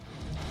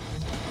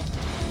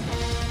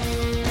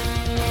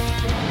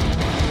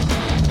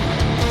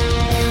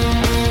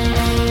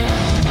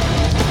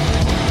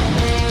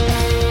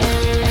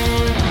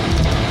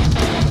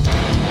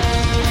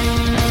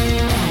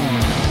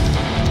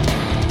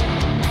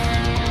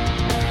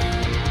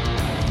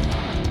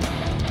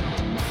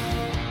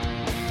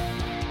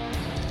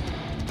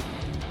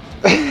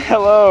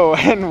Hello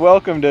and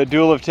welcome to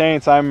Duel of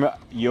Taints. I'm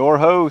your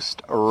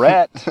host,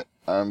 Rhett.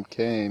 I'm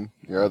Kane,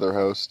 your other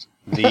host.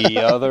 The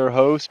other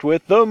host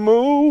with the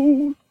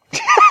moon.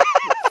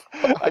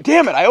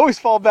 Damn it, I always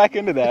fall back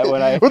into that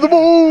when I... With the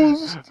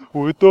moose!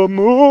 With the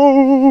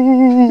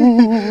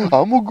moon!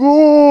 I'm a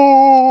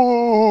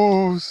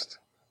ghost!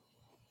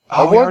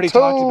 Oh, we already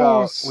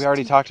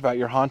talked about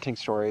your haunting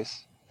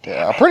stories.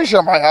 Yeah, I'm pretty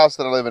sure my house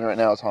that I live in right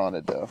now is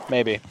haunted, though.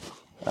 Maybe.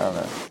 I don't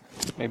know.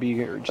 Maybe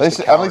you're just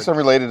At least I'm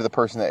related to the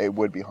person that it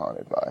would be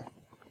haunted by.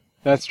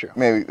 That's true.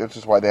 Maybe that's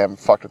just why they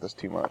haven't fucked with us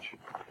too much.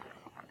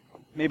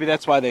 Maybe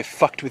that's why they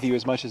fucked with you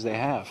as much as they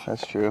have.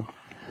 That's true.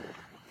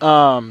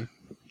 So,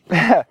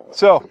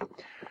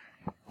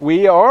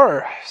 we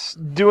are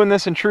doing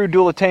this in true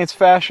Duel of Taints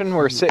fashion.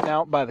 We're sitting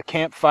out by the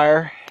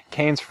campfire,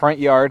 Kane's front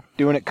yard,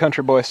 doing it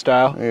country boy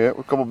style. Yeah,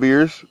 a couple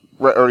beers.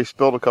 Rhett already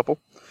spilled a couple.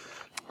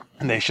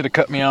 And they should have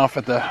cut me off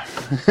at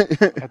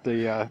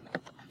the...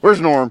 Where's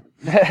Norm?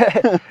 Did we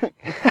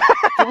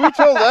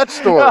tell that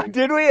story?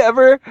 Did we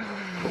ever?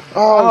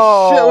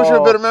 Oh, shit, I wish we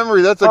had a better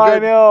memory. That's a good... I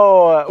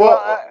know.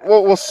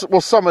 Well,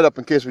 we'll sum it up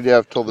in case we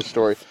have told the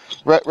story.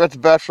 Rhett's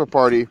bachelor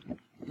party.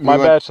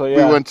 Bachelor,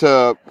 yeah. We went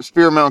to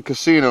Spear Mountain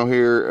Casino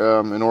here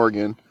in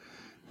Oregon,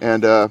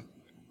 and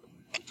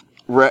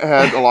Rhett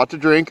had a lot to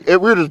drink. We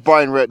were just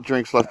buying Rhett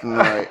drinks left and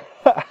right.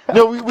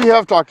 No, we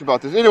have talked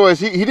about this.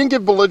 Anyways, he didn't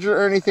get belligerent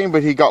or anything,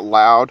 but he got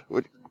loud,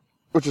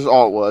 which is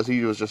all it was.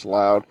 He was just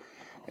loud.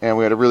 And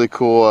we had a really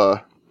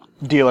cool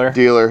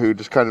dealer who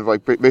just kind of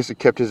like basically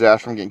kept his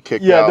ass from getting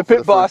kicked out. Yeah, the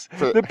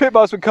pit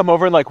boss would come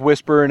over and like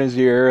whisper in his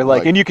ear,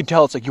 and you could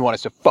tell it's like, you want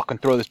us to fucking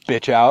throw this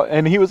bitch out,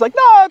 and he was like,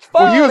 no, it's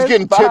fine. Well, he was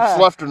getting tips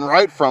left and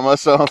right from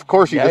us, so of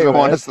course he doesn't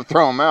want us to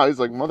throw him out. He's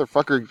like,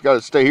 motherfucker, you got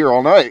to stay here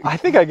all night. I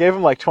think I gave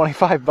him like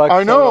 $25.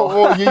 I know.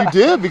 Well, you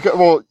did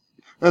because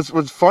that's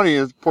what's funny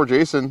is poor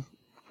Jason.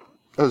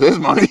 That was his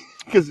money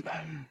because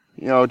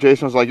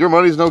Jason was like, your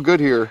money's no good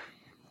here.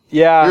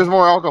 Yeah. Here's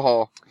more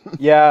alcohol.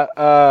 Yeah,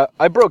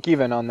 I broke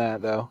even on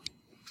that, though.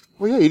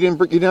 Well, yeah, you didn't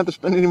have to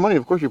spend any money.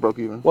 Of course you broke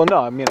even. Well, no,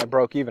 I mean, I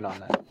broke even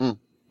on that.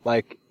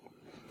 Like,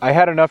 I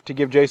had enough to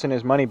give Jason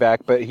his money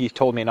back, but he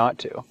told me not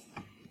to.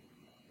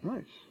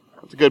 Nice.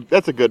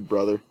 That's a good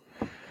brother.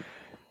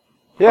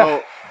 Yeah.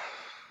 Well,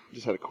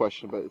 just had a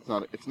question, but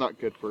it's not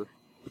good for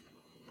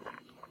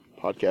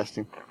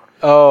podcasting.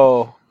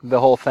 Oh,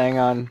 the whole thing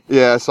on...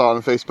 Yeah, I saw it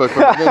on Facebook.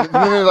 But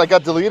then it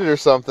got deleted or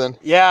something.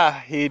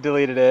 Yeah, he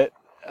deleted it.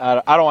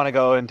 I don't want to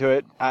go into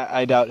it.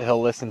 I doubt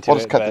he'll listen to it. I'll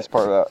just cut this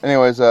part out.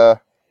 Anyways, you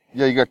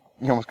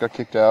almost got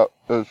kicked out.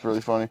 It was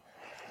really funny.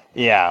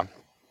 Yeah.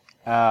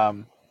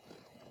 Well,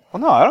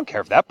 no, I don't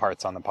care if that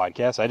part's on the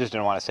podcast. I just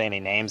didn't want to say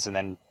any names and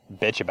then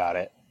bitch about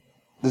it.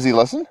 Does he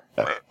listen?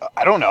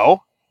 I don't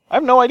know. I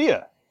have no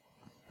idea.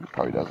 He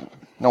probably doesn't.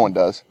 No one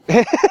does.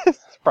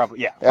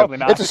 Probably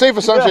not. It's a safe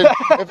assumption.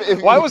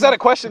 Why was that a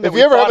question? If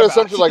you ever have an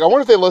assumption like, I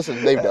wonder if they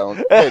listen, they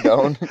don't. They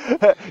don't.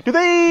 Do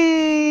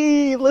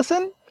they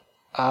listen?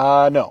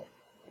 No.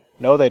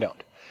 No, they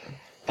don't.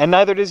 And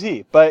neither does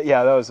he. But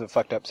yeah, that was a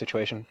fucked up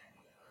situation.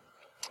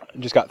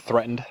 Just got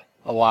threatened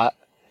a lot.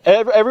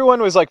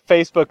 Everyone was like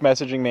Facebook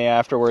messaging me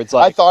afterwards.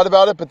 Like, I thought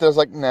about it, but there's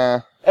like, nah.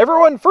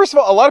 Everyone, first of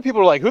all, a lot of people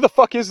were like, who the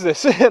fuck is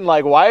this? And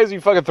like, why is he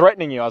fucking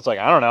threatening you? I was like,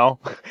 I don't know.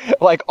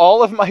 Like,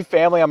 all of my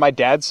family on my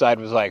dad's side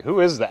was like, who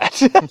is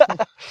that?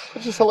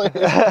 It's just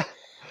hilarious.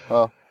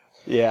 Well.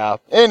 Yeah.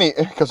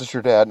 Because it's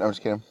your dad. No, I'm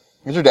just kidding.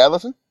 Does your dad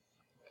listen?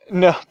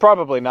 No,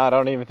 probably not. I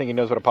don't even think he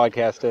knows what a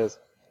podcast is.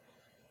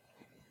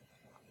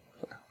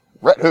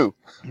 Rhett who?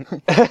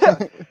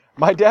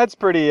 My dad's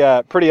pretty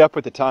up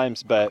with the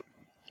times, but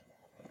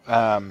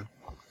I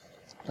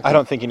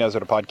don't think he knows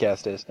what a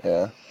podcast is.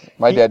 Yeah.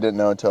 My dad didn't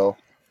know until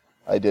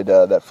I did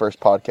that first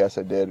podcast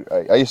I did.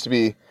 I used to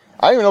be,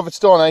 I don't even know if it's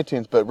still on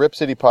iTunes, but Rip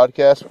City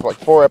Podcast, for like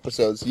 4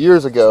 episodes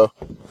years ago.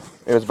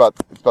 It's about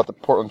the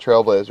Portland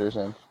Trailblazers,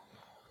 and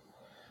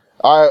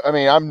I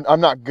mean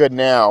I'm not good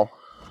now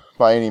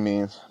by any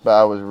means, but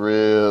I was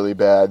really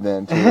bad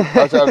then too.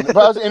 I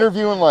was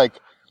interviewing like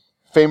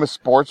famous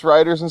sports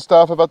writers and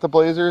stuff about the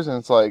Blazers, and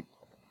it's like,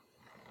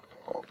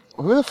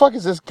 who the fuck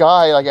is this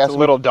guy? Like, it's a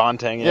little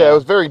daunting. Yeah, it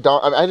was very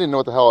daunting. I didn't know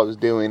what the hell I was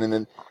doing, and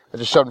then I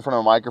just shoved in front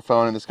of a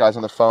microphone, and this guy's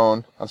on the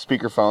phone, on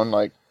speakerphone,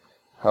 like,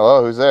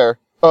 hello, who's there?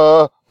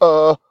 My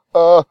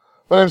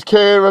name's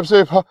Kay, you're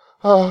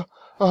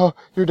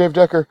Dave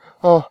Decker.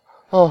 And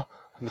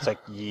it's like,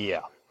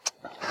 yeah.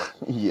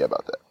 Yeah,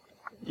 about that.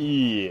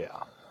 Yeah.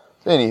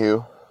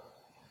 Anywho.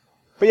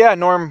 But yeah,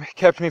 Norm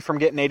kept me from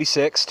getting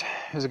 86'd.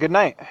 It was a good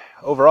night,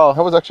 overall.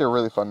 That was actually a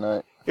really fun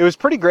night. It was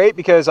pretty great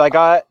because I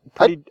got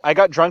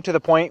drunk to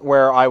the point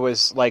where I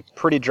was, like,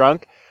 pretty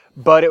drunk.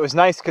 But it was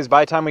nice because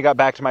by the time we got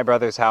back to my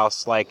brother's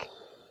house, like,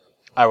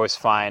 I was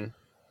fine.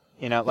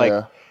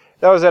 That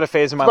was at a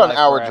phase in my life. About an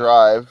hour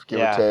drive, give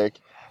or take.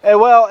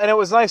 And it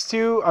was nice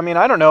too. I mean,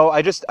 I don't know.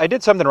 I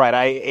did something right.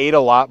 I ate a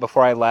lot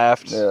before I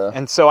left. Yeah.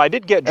 And so I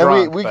did get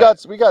drunk. And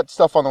we got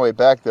stuff on the way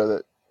back though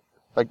that,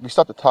 like, we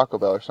stopped at Taco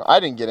Bell or something. I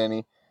didn't get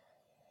any.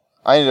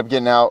 I ended up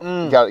getting out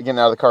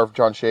of the car for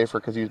John Schaefer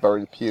because he was about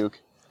ready to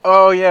puke.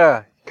 Oh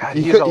yeah. God,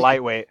 he's a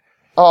lightweight.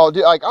 Oh,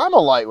 dude, like, I'm a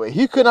lightweight.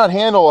 He could not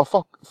handle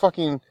a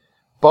fucking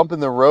bump in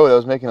the road that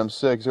was making him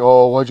sick. He's like,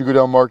 oh, why'd you go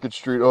down Market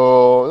Street?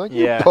 Oh, like,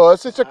 you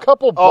puss. It's a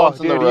couple bumps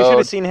in the road. You should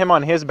have seen him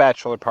on his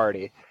bachelor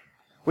party.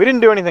 We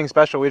didn't do anything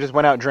special. We just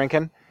went out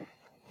drinking.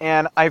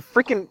 And I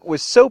freaking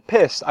was so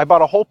pissed. I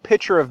bought a whole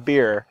pitcher of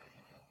beer.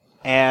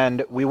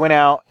 And we went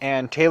out,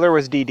 and Taylor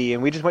was DD,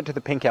 and we just went to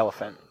the Pink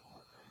Elephant.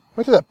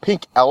 Went to the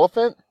Pink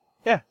Elephant?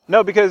 Yeah.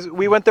 No, because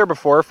we went there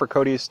before for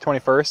Cody's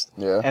 21st.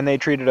 Yeah. And they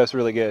treated us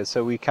really good.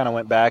 So we kind of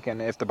went back,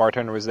 and if the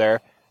bartender was there,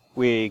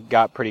 we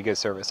got pretty good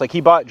service. Like, he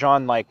bought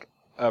John, like,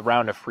 a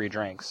round of free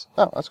drinks.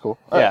 Oh, that's cool.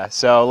 Yeah,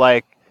 so,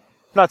 like,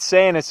 I'm not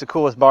saying it's the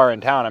coolest bar in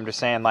town. I'm just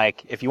saying,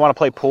 like, if you want to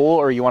play pool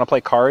or you want to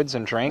play cards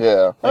and drink,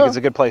 it's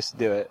a good place to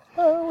do it.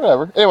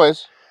 Whatever.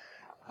 Anyways.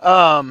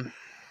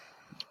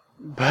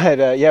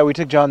 But, yeah, we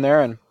took John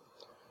there, and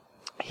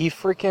he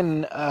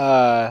freaking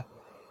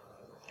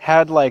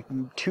had, like,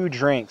 2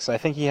 drinks. I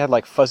think he had,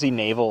 like, Fuzzy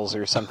Navels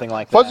or something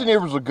like that. Fuzzy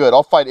Navels are good.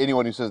 I'll fight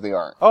anyone who says they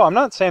aren't. Oh, I'm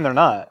not saying they're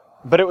not.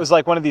 But it was,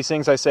 like, one of these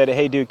things I said,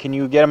 hey, dude, can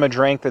you get him a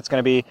drink that's going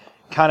to be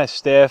kind of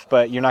stiff,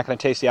 but you're not going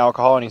to taste the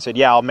alcohol? And he said,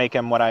 yeah, I'll make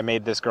him what I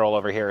made this girl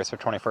over here. It's her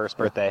 21st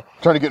birthday.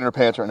 I'm trying to get in her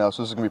pants right now,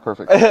 so this is going to be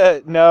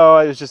perfect. No,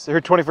 it was just her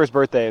 21st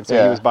birthday, and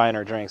so he was buying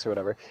her drinks or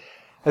whatever.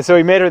 And so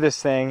he made her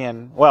this thing,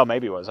 and, well,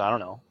 maybe it was. I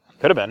don't know.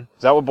 Could have been.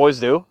 Is that what boys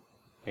do?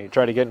 You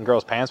try to get in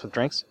girls' pants with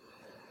drinks?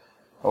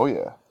 Oh,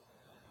 yeah.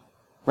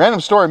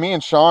 Random story, me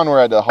and Sean were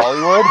at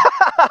Hollywood.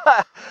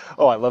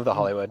 Oh, I love the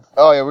Hollywood.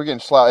 Oh, yeah, we're getting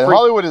slapped.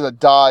 Hollywood is a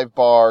dive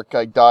bar,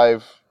 like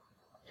dive.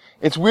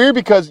 It's weird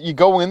because you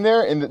go in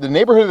there, and the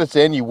neighborhood that's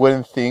in, you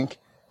wouldn't think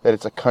that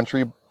it's a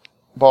country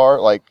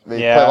bar. Like, they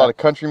play a lot of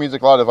country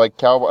music, a lot of, like,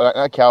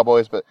 not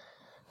cowboys, but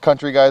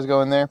country guys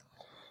go in there.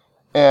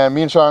 And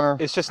me and Sean are...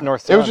 It's just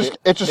North Town.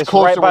 It's just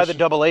close right to by the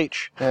Double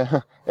H.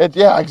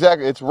 Yeah,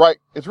 exactly. It's right.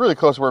 It's really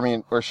close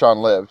to where Sean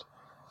lived.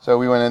 So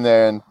we went in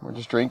there and we're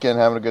just drinking,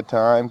 having a good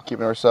time,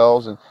 keeping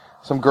ourselves. And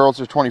some girl's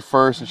her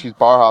 21st, and she's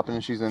bar hopping,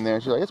 and she's in there.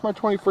 And she's like, "It's my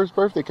 21st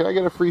birthday. Can I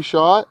get a free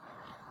shot?"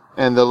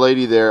 And the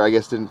lady there, I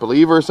guess, didn't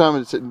believe her or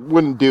something. Said,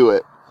 wouldn't do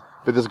it.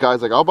 But this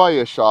guy's like, "I'll buy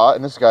you a shot."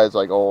 And this guy's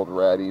like old,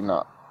 ratty,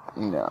 no.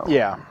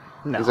 Yeah,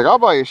 no. He's like, "I'll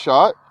buy you a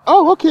shot."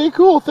 Oh, okay,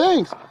 cool,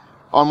 thanks.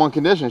 On one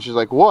condition. She's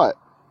like, "What?"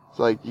 It's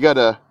like, you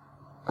gotta,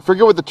 I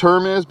forget what the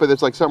term is, but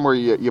it's like something where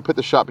you put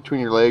the shot between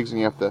your legs and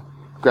you have to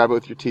grab it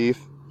with your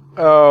teeth.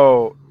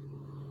 Oh,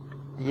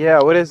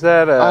 yeah, what is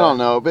that? I don't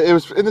know, but it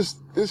was, and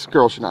this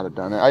girl should not have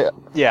done it. I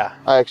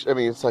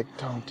mean, it's like,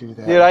 don't do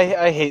that. Dude,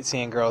 I hate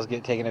seeing girls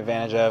get taken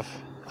advantage of.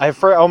 I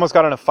almost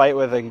got in a fight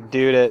with a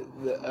dude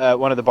at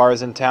one of the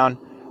bars in town,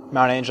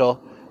 Mount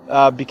Angel,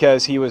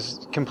 because he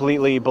was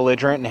completely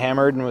belligerent and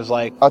hammered and was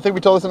like... I think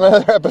we told this in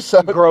another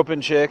episode.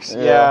 Groping chicks.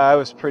 Yeah, I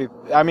was pretty...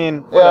 I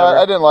mean, whatever.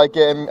 Yeah, I didn't like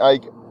it, and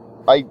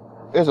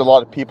there's a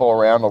lot of people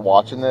around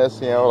watching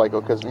this, like,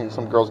 because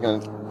some girl's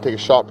going to take a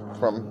shot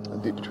from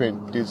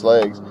between dude's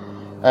legs.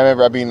 I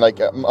remember being like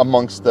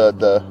amongst the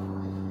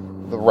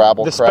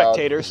rabble crowd.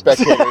 Spectators.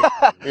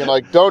 Being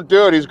like, don't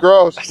do it, he's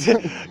gross.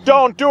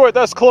 Don't do it,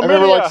 that's chlamydia. I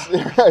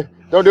remember like,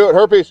 don't do it,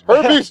 herpes.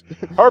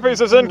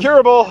 Herpes is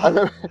incurable.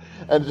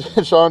 And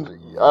Sean, I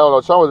don't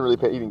know, Sean wasn't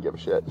really he didn't give a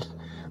shit.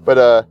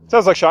 But,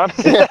 sounds like Sean.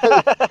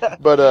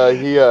 But,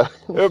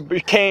 he,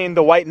 Kane,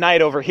 the white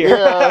knight over here.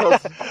 Yeah,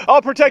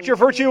 I'll protect your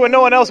virtue and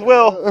no one else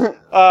will.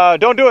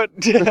 Don't do it.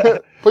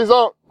 Please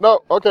don't.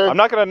 No, okay. I'm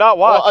not going to not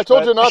watch. Well, I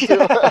told you not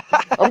to.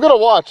 I'm going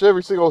to watch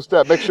every single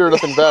step. Make sure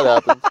nothing bad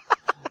happens.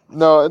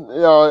 No, it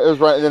was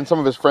right. And then some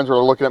of his friends were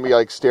looking at me,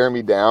 like, staring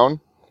me down.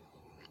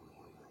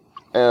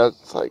 And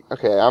it's like,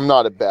 okay, I'm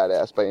not a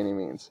badass by any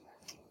means.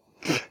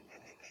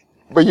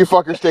 But you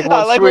fuckers take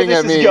one swing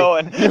at me.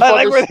 I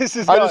like where this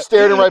is going. I just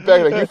stared him right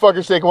back. Like, you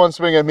fuckers take one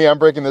swing at me. I'm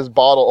breaking this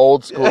bottle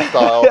old school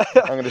style.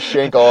 I'm going to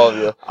shank all of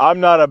you. I'm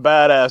not a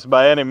badass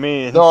by any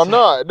means. No, I'm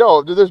not.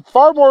 No, there's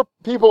far more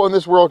people in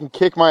this world can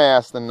kick my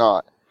ass than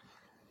not.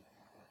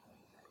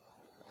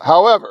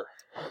 However,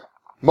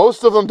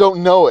 most of them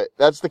don't know it.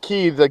 That's the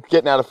key to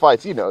getting out of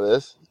fights. You know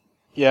this.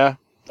 Yeah.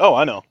 Oh,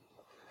 I know.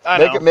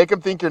 Make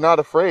them think you're not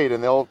afraid,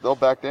 and they'll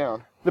back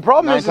down. The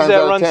problem is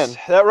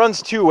that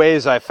runs 2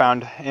 ways. I've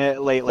found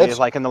lately,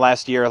 like in the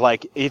last year.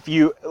 Like if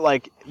you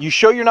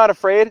show you're not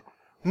afraid,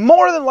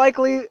 more than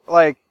likely,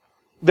 like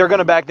they're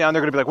gonna back down.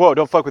 They're gonna be like, "Whoa,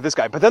 don't fuck with this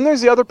guy." But then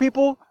there's the other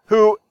people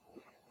who,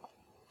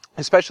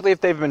 especially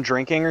if they've been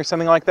drinking or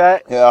something like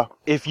that. Yeah.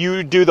 If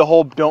you do the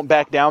whole "don't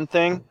back down"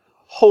 thing,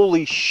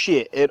 holy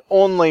shit! It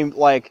only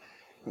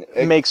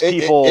makes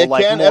people it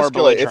like can more escalate.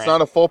 belligerent. It's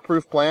not a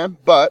foolproof plan,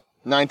 but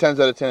 9 times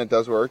out of 10 it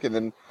does work, and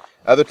then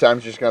other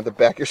times you're just gonna have to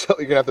back yourself.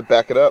 You're gonna have to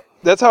back it up.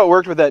 That's how it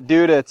worked with that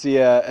dude at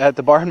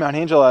the bar in Mount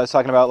Angel I was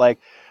talking about. Like,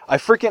 I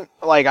freaking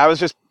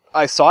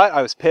I saw it.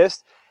 I was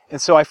pissed,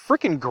 and so I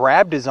freaking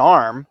grabbed his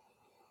arm,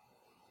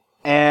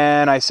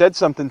 and I said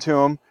something to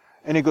him,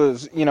 and he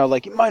goes,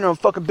 like, "You mind your own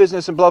fucking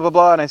business," and blah blah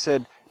blah. And I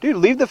said, "Dude,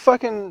 leave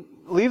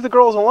the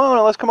girls alone,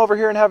 and let's come over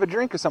here and have a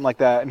drink or something like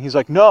that." And he's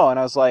like, "No," and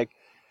I was like,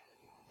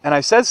 and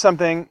I said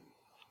something,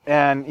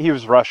 and he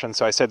was Russian,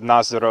 so I said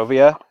 "Na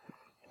zdrovia."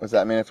 What's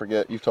that mean? I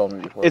forget. You've told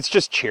me before. It's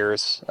just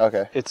cheers.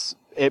 Okay. It's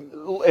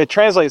it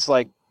translates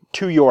like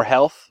to your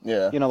health.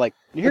 Yeah. You know, like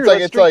here,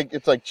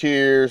 It's like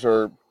cheers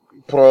or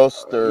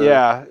prost or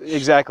yeah,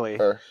 exactly.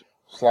 Or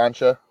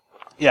slancha.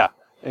 Yeah,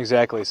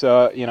 exactly.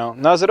 So you know,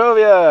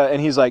 Nazdarovia,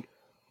 and he's like,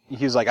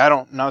 I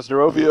don't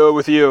Nazdarovia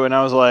with you, and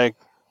I was like,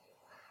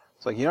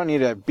 it's like you don't need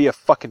to be a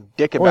fucking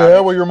dick about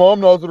it. Well, your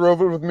mom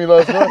Nazdarovia with me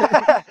last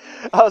night.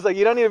 I was like,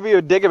 you don't need to be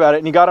a dick about it,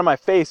 and he got on my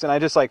face, and I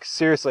just like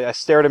seriously, I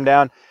stared him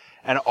down.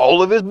 And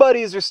all of his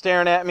buddies are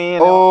staring at me.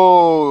 And,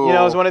 oh. You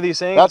know, it was one of these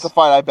things. That's a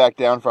fight I backed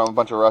down from, a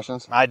bunch of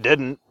Russians. I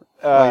didn't.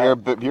 You're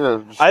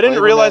I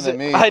didn't realize it.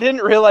 I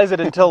didn't realize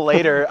it until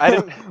later.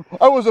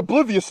 I was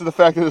oblivious to the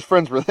fact that his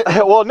friends were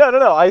there. Well,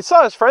 no. I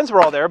saw his friends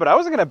were all there, but I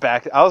wasn't going to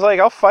back. I was like,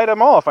 I'll fight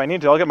them all if I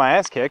need to. I'll get my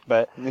ass kicked,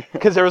 but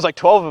because there was like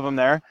 12 of them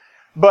there.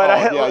 But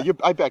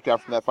I backed down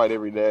from that fight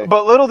every day.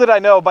 But little did I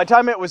know, by the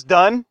time it was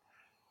done,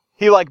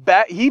 he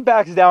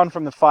backs down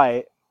from the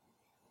fight.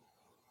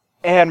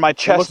 And my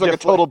chest looks like a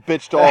total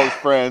bitch to all his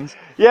friends.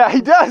 Yeah,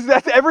 he does.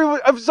 That's everyone.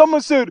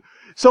 Someone said,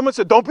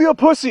 "Don't be a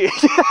pussy."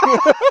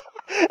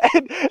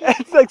 and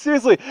it's like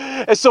seriously.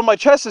 And so my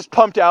chest is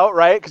pumped out,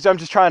 right? Because I'm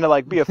just trying to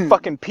like be a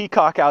fucking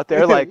peacock out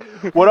there. Like,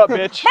 what up,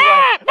 bitch?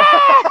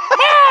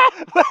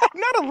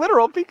 Not a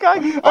literal peacock.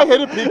 I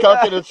hit a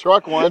peacock in a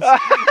truck once.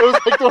 It was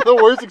like one of the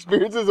worst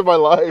experiences of my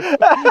life.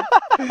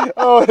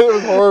 Oh, it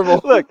was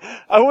horrible. Look,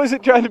 I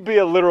wasn't trying to be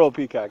a literal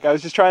peacock. I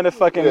was just trying to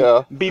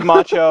fucking be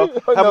macho,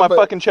 have my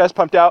fucking chest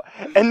pumped out.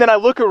 And then I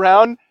look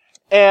around,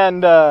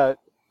 and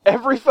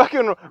every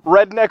fucking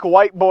redneck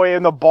white boy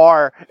in the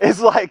bar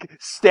is like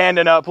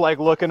standing up, like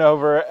looking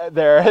over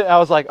there. And I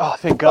was like, oh,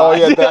 thank God.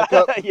 Oh, yeah, back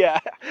up. Yeah.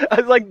 I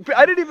was like,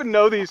 I didn't even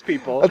know these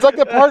people. It's like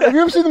that part. Have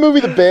you ever seen the movie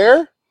The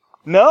Bear?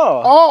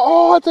 No.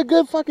 Oh, it's a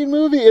good fucking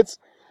movie. It's,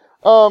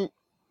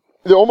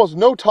 there's almost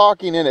no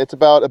talking in it. It's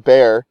about a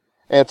bear,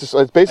 and it's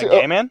basically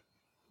a gay man.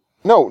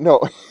 No,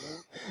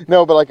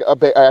 no, but like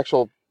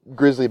actual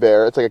grizzly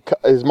bear. It's like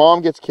his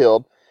mom gets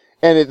killed,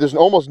 and there's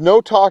almost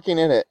no talking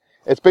in it.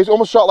 It's basically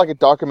almost shot like a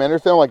documentary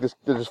film, like this.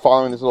 They're just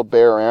following this little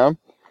bear around.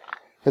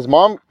 His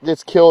mom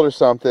gets killed or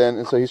something,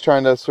 and so he's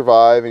trying to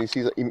survive, and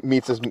he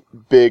meets this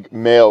big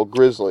male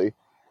grizzly.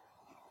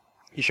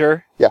 You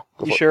sure? Yeah.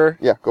 You sure?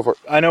 Yeah, go for it.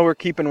 I know we're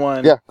keeping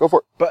one. Yeah, go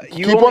for it. But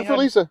you keep one for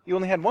Lisa. You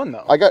only had one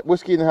though. I got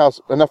whiskey in the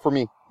house, enough for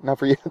me, not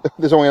for you.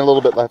 There's only a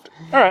little bit left.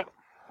 All right.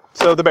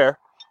 So the bear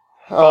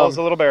follows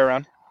the little bear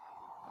around.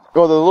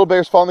 Well, the little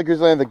bear's following the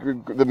grizzly, and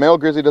the male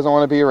grizzly doesn't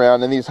want to be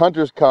around. And these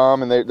hunters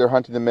come, and they're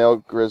hunting the male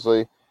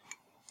grizzly,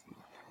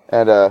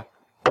 and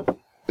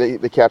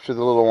they capture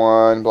the little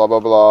one. Blah blah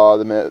blah.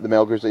 The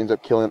male grizzly ends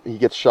up killing. He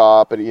gets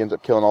shot, but he ends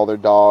up killing all their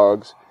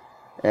dogs.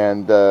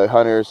 And the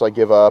hunters like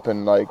give up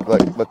and like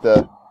let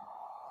the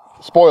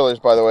spoilers.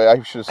 By the way,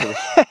 I should have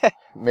said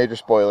major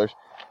spoilers.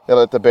 They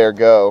let the bear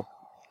go.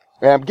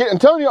 And I'm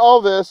telling you all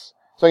this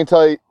so I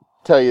can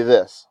tell you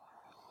this.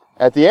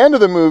 At the end of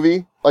the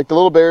movie, like the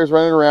little bear is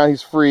running around,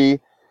 he's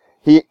free.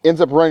 He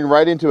ends up running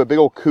right into a big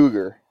old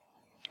cougar.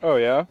 Oh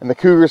yeah. And the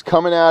cougar's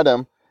coming at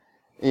him,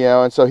 you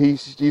know. And so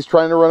he's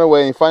trying to run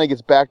away, and he finally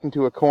gets backed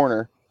into a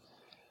corner.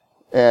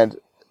 And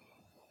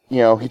you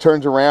know, he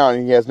turns around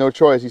and he has no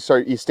choice.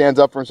 He stands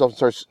up for himself and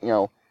starts, you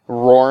know,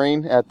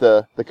 roaring at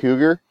the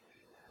cougar.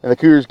 And the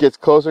cougar gets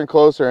closer and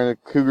closer, and the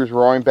cougar's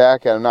roaring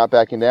back at him, not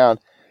backing down.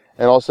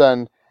 And all of a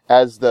sudden,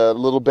 as the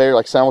little bear,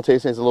 like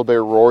simultaneously as the little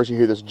bear roars, you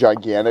hear this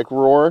gigantic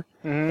roar.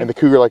 Mm-hmm. And the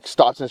cougar like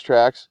stops in his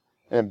tracks,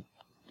 and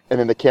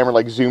then the camera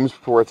like zooms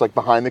to where it's like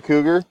behind the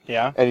cougar.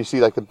 Yeah. And you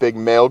see like the big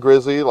male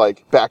grizzly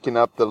like backing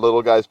up the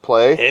little guy's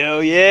play.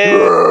 Hell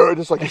yeah!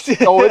 Just like it's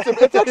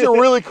actually a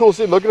really cool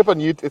scene. Look it up on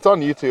YouTube. It's on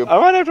YouTube. I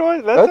might have to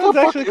watch. That's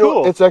actually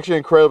cool. It's actually an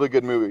incredibly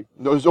good movie.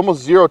 There's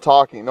almost zero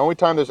talking. The only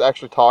time there's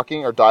actually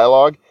talking or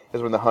dialogue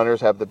is when the hunters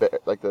have the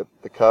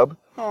cub.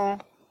 Oh.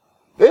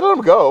 They let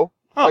him go.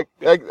 Oh.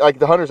 Like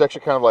the hunters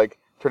actually kind of like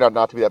turn out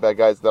not to be that bad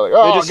guys. They're like,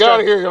 oh, get out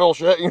of here, you little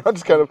shit. You know,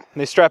 just kind of.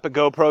 And they strap a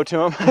GoPro to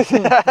him.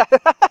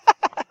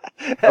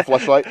 A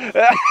flashlight.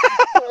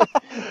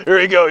 Here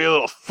you go, you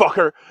little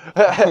fucker.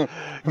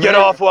 Get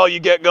off while you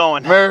get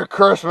going. Merry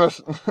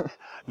Christmas.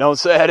 Don't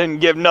say I didn't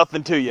give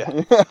nothing to you.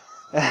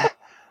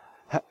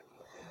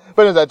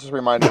 But that just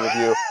reminded me of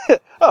you.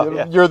 Oh,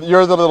 yeah. You're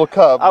the little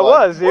cub. I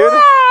was, dude.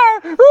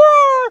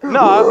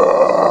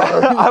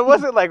 No, I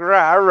wasn't like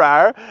rah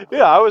rah.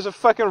 Yeah, I was a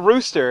fucking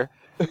rooster.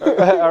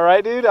 All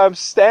right, dude. I'm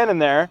standing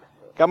there,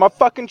 got my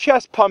fucking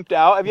chest pumped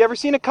out. Have you ever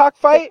seen a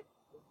cockfight?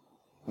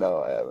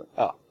 No, I haven't.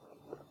 Oh.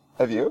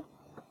 Have you?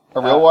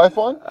 A real life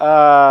one?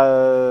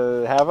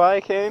 Have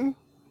I, Kane?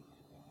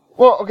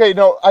 Well, okay,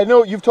 no, I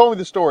know you've told me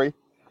the story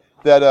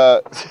that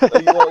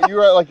you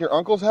were at like your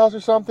uncle's house or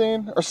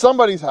something, or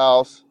somebody's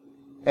house,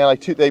 and like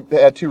they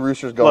had two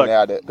roosters going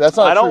at it. That's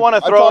not. I don't want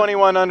to throw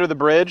anyone under the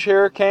bridge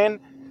here, Kane.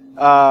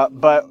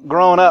 But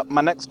growing up,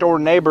 my next door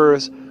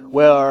neighbors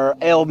were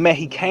El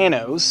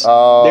Mexicanos.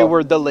 They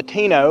were the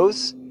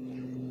Latinos.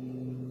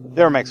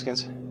 They were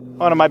Mexicans.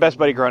 One of my best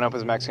buddy growing up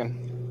was Mexican.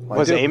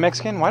 Was a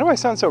Mexican? Why do I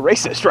sound so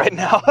racist right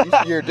now?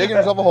 You're digging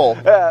yourself a hole.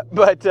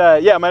 But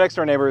yeah, my next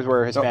door neighbors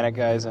were Hispanic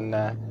guys, and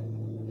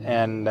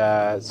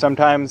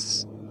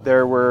sometimes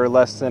there were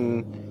less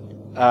than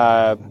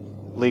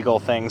legal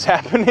things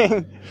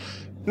happening.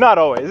 Not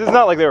always. It's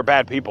not like they were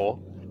bad people.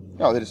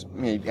 No, they just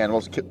made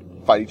animals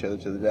fight each other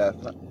to the death.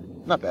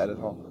 Not bad at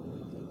all.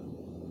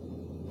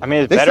 I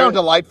mean, it's They better. sound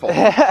delightful.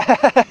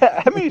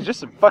 I mean, it's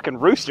just some fucking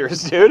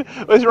roosters, dude.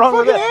 What's wrong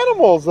with Fucking that?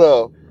 animals,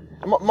 though.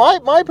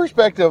 My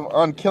perspective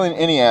on killing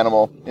any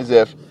animal is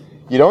if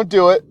you don't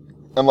do it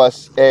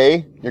unless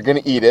A, you're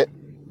going to eat it,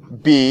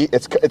 B,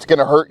 it's going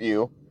to hurt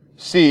you,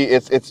 C,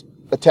 it's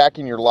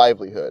attacking your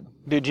livelihood.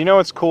 Dude, you know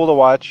what's cool to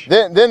watch?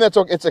 Then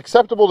it's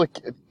acceptable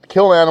to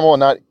kill an animal and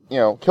not,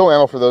 kill an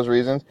animal for those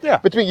reasons. Yeah.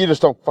 But to me, you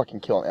just don't fucking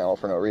kill an animal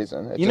for no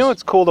reason. You know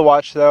what's cool to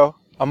watch, though?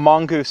 A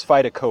mongoose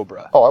fight a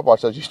cobra. Oh, I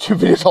watch those YouTube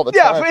videos all the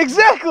time. Yeah,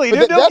 exactly,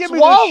 But dude. Don't that's give me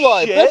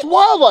wildlife. this shit. That's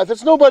wildlife.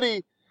 It's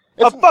nobody.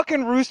 A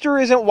fucking rooster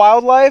isn't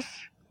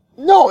wildlife?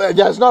 No,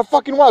 that's not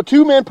fucking wild.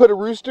 Two men put a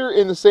rooster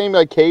in the same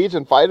cage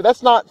and fight it.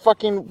 That's not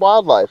fucking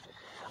wildlife.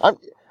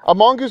 A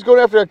mongoose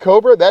going after a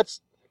cobra. That's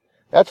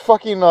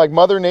fucking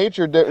Mother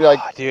Nature. Dude,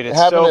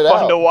 it's so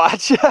fun to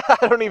watch.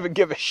 I don't even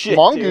give a shit.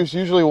 Mongoose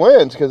usually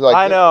wins because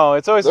I know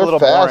it's always a little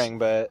fast. boring,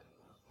 but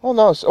well,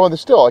 no. They're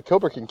still a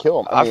cobra can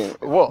kill him. I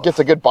mean, gets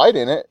a good bite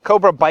in it.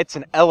 Cobra bites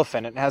an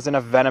elephant. It has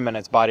enough venom in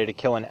its body to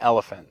kill an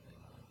elephant.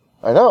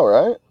 I know,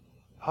 right?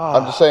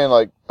 I'm just saying,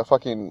 a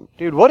fucking...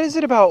 Dude, what is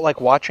it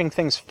about, watching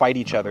things fight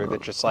each other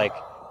that just,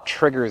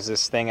 triggers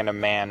this thing in a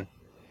man?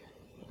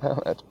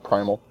 That's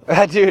primal.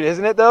 Dude,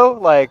 isn't it, though?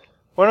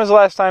 When was the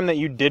last time that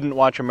you didn't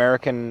watch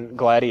American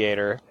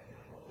Gladiator,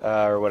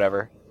 or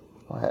whatever?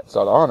 Well, it's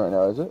not on right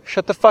now, is it?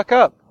 Shut the fuck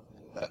up.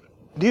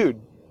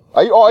 Dude,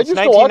 I it's used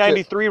to watch it.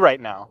 1993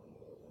 right now.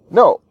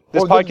 No.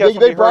 This podcast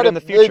will be heard in the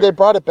future. They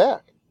brought it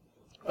back.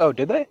 Oh,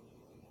 did they?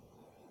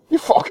 You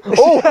fuck.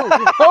 Oh,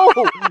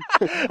 no.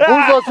 When was the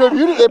last time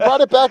you did? They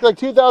brought it back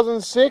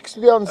 2006,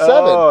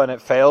 2007. Oh, and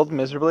it failed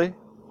miserably?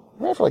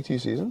 Ran for 2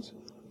 seasons.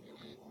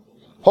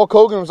 Hulk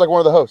Hogan was one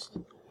of the hosts.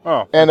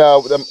 Oh. And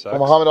sucks.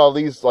 Muhammad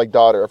Ali's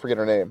daughter, I forget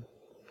her name.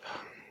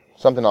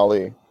 Something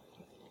Ali.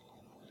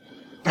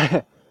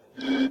 But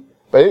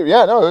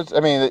yeah, no, it was,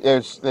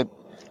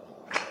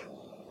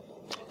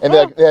 and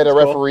they had a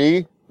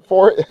referee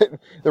for it.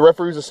 The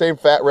referee was the same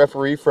fat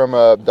referee from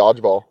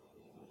Dodgeball.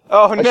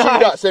 Oh,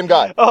 nice. Same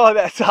guy. Oh,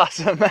 that's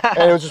awesome.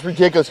 And it was just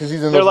ridiculous because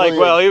he's in. They're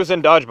he was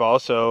in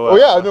Dodgeball, so. Oh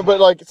yeah, no, but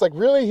it's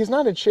really he's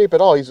not in shape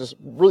at all. He's this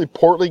really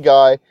portly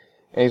guy,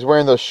 and he's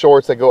wearing those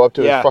shorts that go up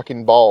to his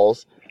fucking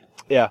balls.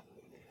 Yeah.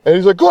 And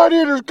he's like,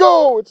 "Gladiators,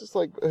 go!" It's just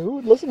who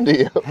would listen to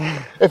you?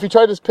 If you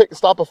tried to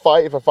stop a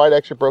fight, if a fight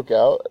actually broke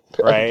out,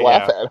 I'd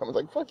laugh at him. I was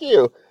like, "Fuck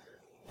you!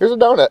 Here's a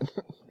donut."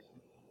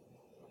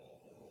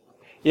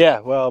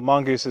 Yeah, well,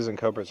 mongooses and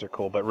cobras are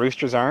cool, but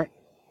roosters aren't.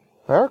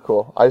 They're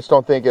cool. I just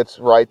don't think it's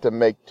right to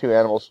make two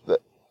animals that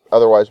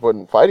otherwise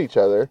wouldn't fight each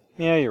other.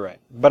 Yeah, you're right.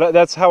 But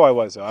that's how I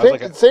was, though. I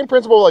was Same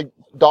principle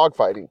dog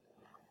fighting.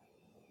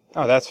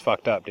 Oh, that's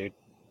fucked up, dude.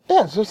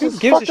 Yeah, so who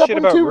gives a shit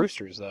about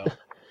roosters, though?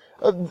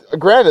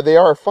 Granted, they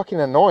are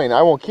fucking annoying.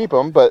 I won't keep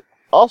them, but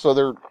also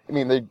they're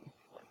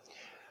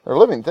a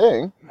living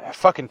thing.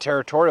 Fucking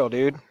territorial,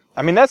 dude.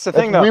 I mean, that's the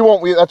thing, though.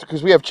 That's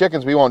because we have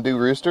chickens. We won't do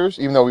roosters,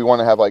 even though we want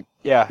to have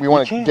we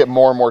want to get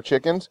more and more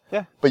chickens.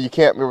 Yeah. But you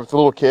can't with the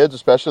little kids,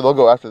 especially. They'll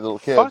go after the little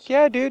kids. Fuck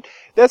yeah, dude.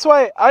 That's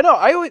why I know.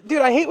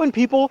 I hate when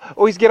people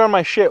always get on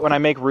my shit when I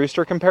make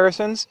rooster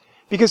comparisons.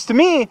 Because to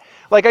me,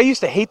 I used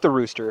to hate the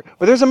rooster,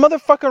 but there's a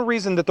motherfucking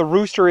reason that the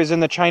rooster is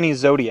in the Chinese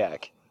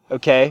zodiac.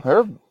 Okay.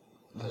 They're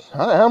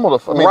not an animal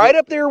to. Right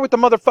up there with the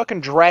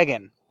motherfucking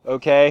dragon.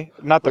 Okay,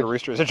 not that a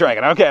rooster is a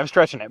dragon. Okay, I'm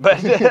stretching it, but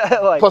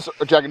plus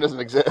a dragon doesn't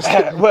exist.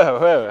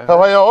 Whoa.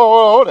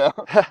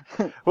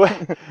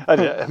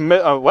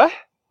 What?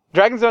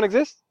 Dragons don't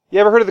exist?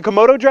 You ever heard of the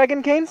Komodo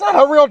dragon, Kane? It's not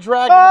a real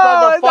dragon.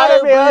 Oh, it's not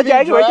a real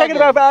dragon. We're talking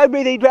about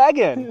fire-breathing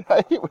dragon.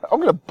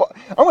 I'm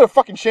gonna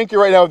fucking shank you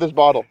right now with this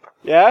bottle.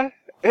 Yeah.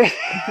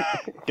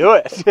 Do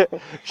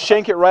it.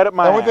 Shank it right up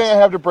my ass. The only thing I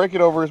have to break it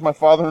over is my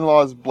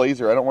father-in-law's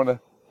blazer. I don't want to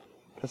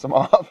piss him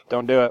off.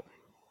 Don't do it.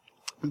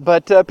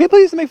 But people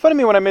used to make fun of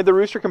me when I made the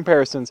rooster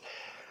comparisons.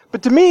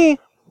 But to me,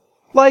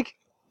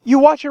 you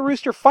watch a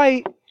rooster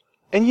fight,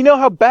 and you know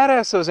how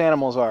badass those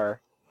animals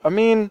are. I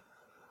mean...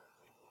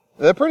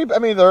 They're pretty...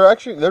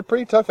 they're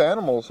pretty tough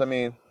animals.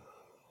 They're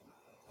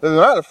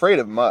not afraid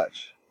of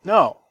much.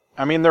 No.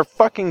 They're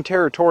fucking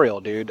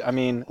territorial, dude.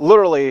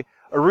 Literally,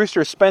 a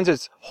rooster spends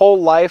its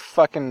whole life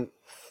fucking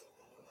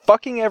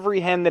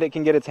every hen that it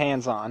can get its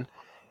hands on,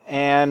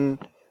 and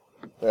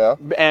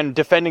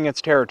defending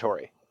its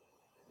territory.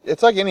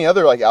 It's like any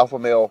other alpha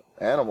male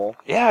animal.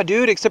 Yeah,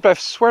 dude, except I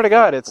swear to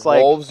God, it's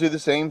wolves do the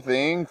same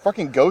thing.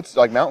 Fucking goats,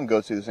 mountain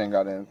goats, do the same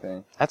goddamn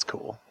thing. That's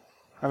cool.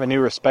 I have a new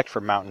respect for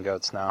mountain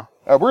goats now.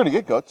 We're gonna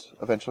get goats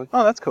eventually.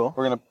 Oh, that's cool.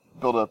 We're gonna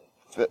build a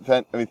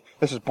fence.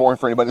 This is boring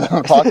for anybody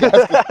on the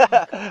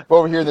podcast. But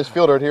over here in this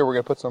field right here, we're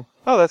gonna put some.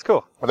 Oh, that's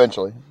cool.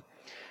 Eventually.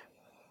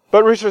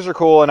 But roosters are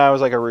cool, and I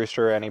was like a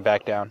rooster, and he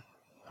backed down,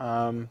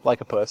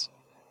 like a puss,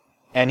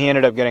 and he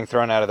ended up getting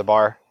thrown out of the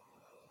bar.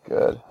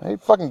 Good. I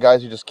hate fucking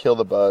guys who just kill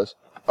the buzz.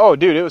 Oh,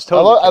 dude, it was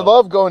totally I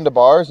love going to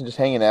bars and just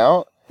hanging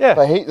out. Yeah.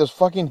 But I hate those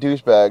fucking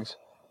douchebags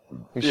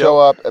who show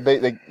up,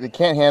 they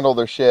can't handle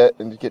their shit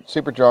and get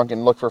super drunk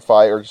and look for a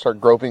fight or just start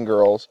groping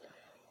girls.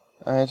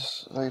 And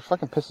it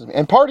fucking pisses me.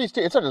 And parties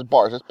too. It's not just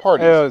bars. It's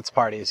parties. Oh, it's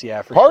parties.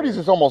 Yeah, for parties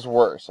sure. is almost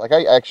worse. Like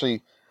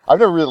I've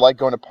never really liked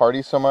going to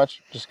parties so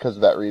much just because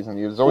of that reason.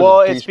 There's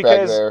always a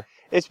douchebag there.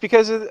 It's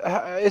because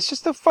it's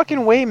just the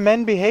fucking way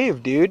men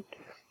behave, dude.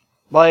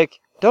 Like,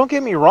 don't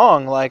get me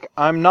wrong. Like,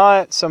 I'm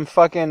not some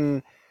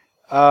fucking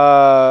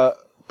pushover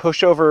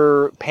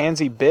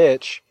pansy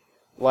bitch.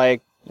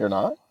 Like, you're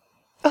not?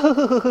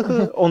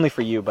 only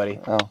for you, buddy.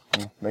 Oh,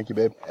 thank you,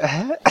 babe.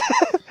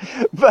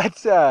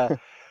 But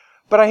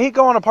I hate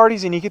going to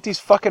parties and you get these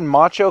fucking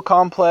macho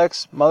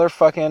complex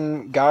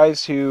motherfucking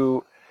guys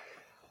who,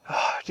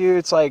 dude,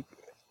 it's like,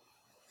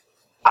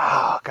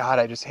 God,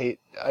 I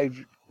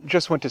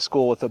just went to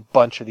school with a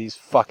bunch of these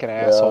fucking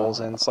assholes,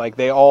 and it's like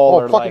they all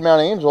are fucking like...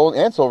 Mount Angel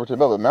and Silverton,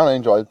 but Mount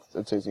Angel,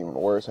 I'd say, is even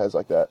worse. Has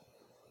like that.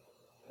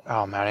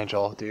 Oh, Mount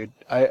Angel, dude.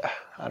 I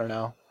don't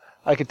know.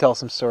 I could tell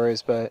some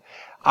stories, but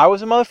I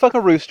was a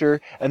motherfucking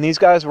rooster, and these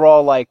guys were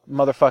all like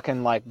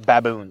motherfucking like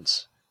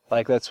baboons.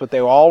 Like, that's what they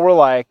all were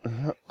like.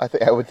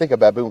 I would think a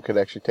baboon could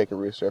actually take a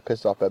rooster. A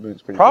pissed off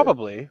baboon's pretty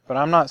Probably, good. But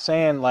I'm not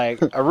saying, like,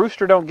 a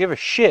rooster don't give a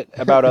shit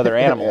about other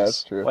animals. Yeah,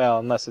 that's true. Well,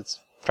 unless it's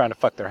trying to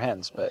fuck their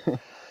hens, but...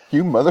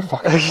 You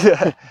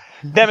motherfucker.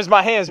 Them is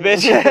my hands,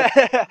 bitch.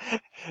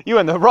 You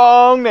in the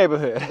wrong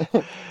neighborhood.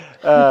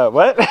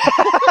 What?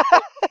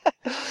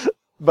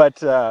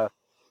 But,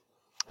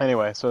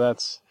 anyway, so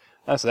that's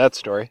that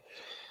story.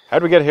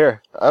 How'd we get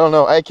here? I don't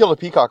know. I killed a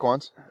peacock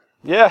once.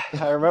 Yeah,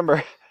 I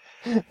remember.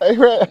 I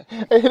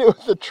hit it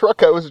with the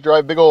truck. I was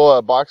driving, big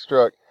old box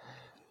truck,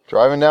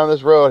 driving down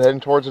this road,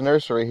 heading towards a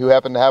nursery, who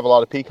happened to have a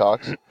lot of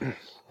peacocks,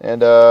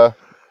 and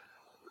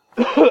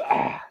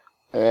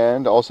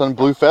and all of a sudden,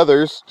 blue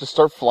feathers just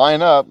start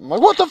flying up. I'm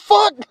like, what the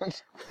fuck?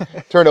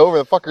 Turn over,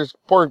 the fucker's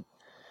poor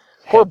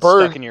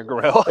bird. Stuck in your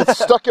grill. It's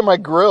stuck in my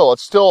grill.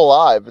 It's still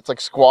alive. It's like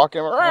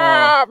squawking.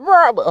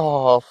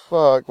 Oh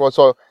fuck. Well,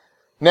 so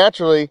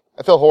naturally,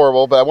 I feel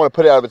horrible, but I want to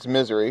put it out of its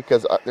misery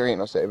because there ain't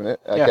no saving it.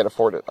 I can't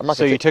afford it. I'm not.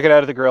 So you took it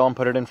out of the grill and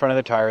put it in front of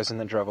the tires and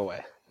then drove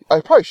away.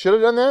 I probably should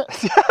have done that.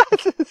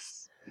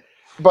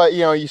 But,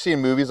 you see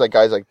in movies, like,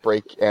 guys, like,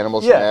 break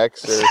animals'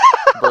 necks or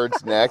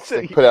birds' necks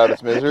to put out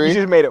its misery. You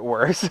just made it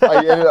worse.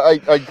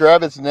 I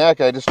grabbed its neck,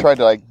 and I just tried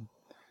to, like,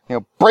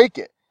 break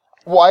it.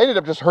 Well, I ended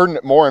up just hurting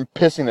it more and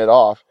pissing it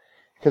off.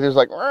 Because it was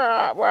like,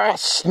 rah, rah,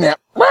 snap,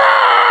 rah,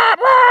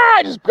 rah.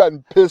 I just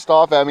gotten pissed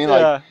off at me.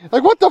 Like,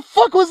 what the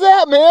fuck was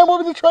that, man?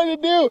 What was it trying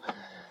to do?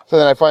 So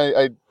then I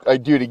finally, I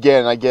do it again,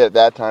 and I get it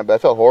that time, but I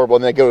felt horrible.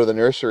 And then I go to the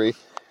nursery,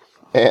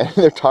 and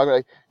they're talking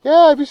like,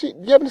 yeah, you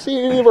haven't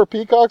seen any of our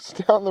peacocks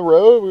down the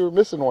road? We were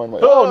missing one. I'm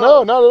like, oh,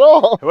 no, not at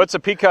all. What's a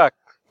peacock?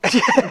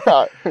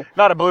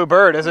 Not a blue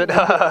bird, is it?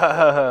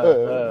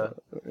 Gotta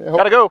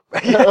go.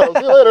 See you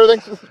later.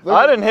 Thanks.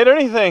 I didn't hit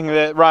anything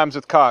that rhymes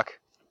with cock.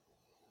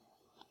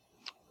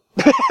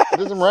 It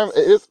doesn't rhyme.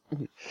 It is.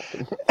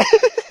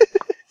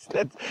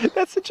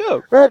 That's the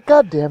joke.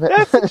 God damn it.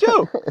 That's the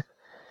joke.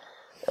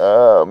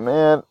 Oh,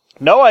 man.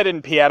 No, I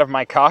didn't pee out of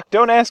my cock.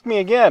 Don't ask me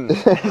again.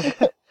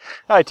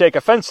 I take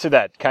offense to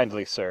that,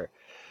 kindly sir.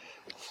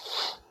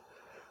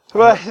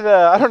 But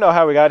I don't know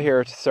how we got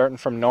here, starting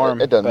from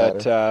Norm. It doesn't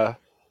matter.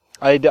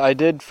 I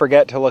did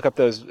forget to look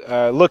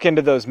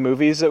into those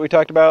movies that we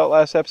talked about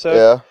last episode.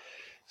 Yeah.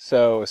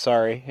 So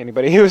sorry,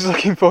 anybody who was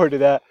looking forward to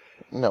that.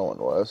 No one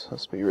was.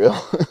 Let's be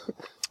real.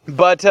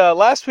 But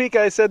last week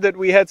I said that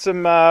we had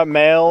some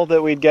mail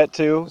that we'd get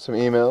to. Some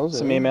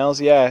emails. Emails,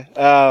 yeah.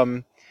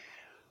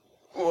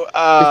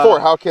 Before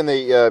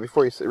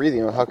you read the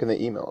email, how can they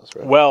email us?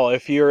 Right? Well,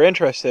 if you're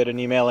interested in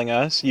emailing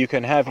us, you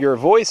can have your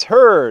voice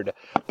heard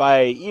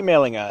by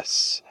emailing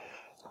us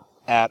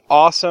at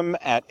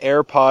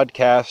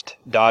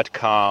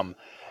awesome@airpodcast.com.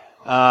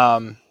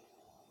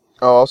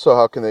 Also,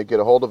 how can they get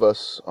a hold of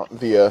us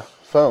via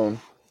phone?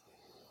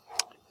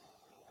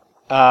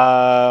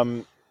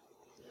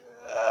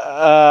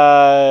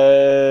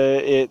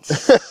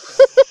 It's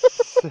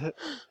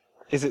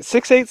is it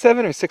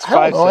 687 or 657?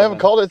 I don't know. I haven't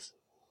called it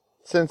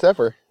since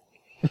ever.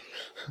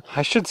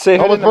 I should say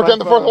it. Almost broke down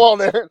the fourth wall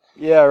there.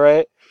 Yeah,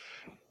 right.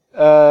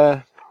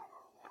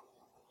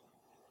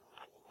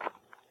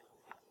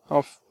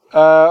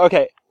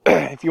 Okay.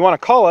 If you want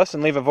to call us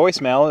and leave a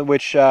voicemail,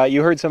 which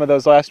you heard some of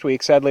those last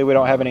week. Sadly, we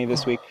don't have any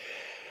this week.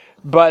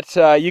 But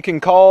you can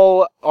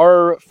call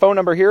our phone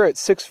number here at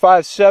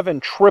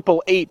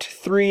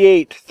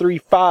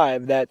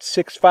 657-888-3835. That's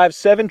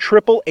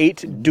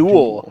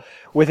 657-888-DUAL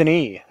with an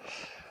E.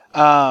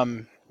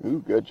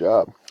 Ooh, good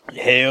job.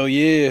 Hell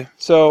yeah.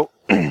 So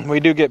we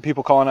do get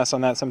people calling us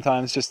on that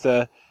sometimes just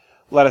to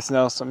let us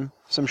know some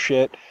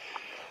shit.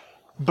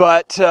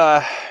 But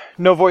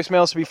no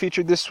voicemails to be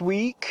featured this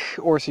week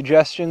or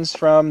suggestions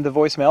from the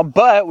voicemail.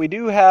 But we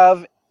do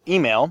have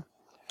email.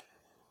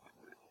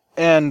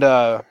 And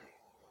the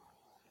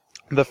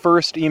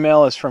first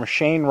email is from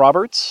Shane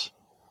Roberts.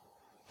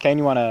 Ken,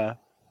 you want to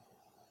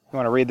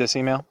read this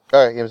email?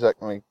 All right, give me a sec.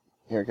 Give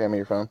me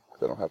your phone,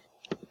 because I don't have.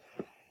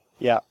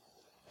 Yeah.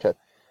 Okay.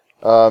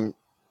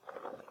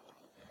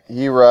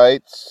 He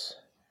writes,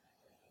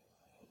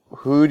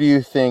 who do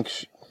you think...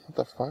 what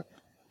the fuck?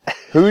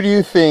 Who do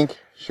you think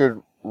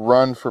should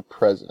run for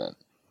president?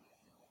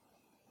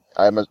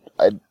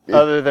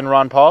 Other than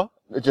Ron Paul?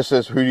 It just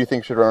says, who do you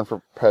think should run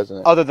for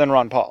president? Other than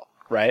Ron Paul,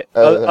 right?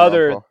 Ron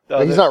Paul.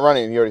 But he's not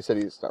running. He already said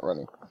he's not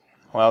running.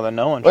 Well, then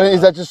no one should. But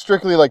is that just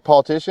strictly like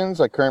politicians,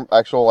 like current,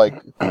 actual,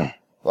 like,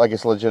 like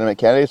it's legitimate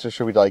candidates, or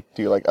should we like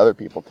do like other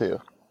people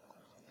too?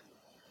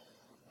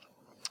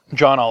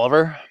 John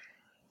Oliver.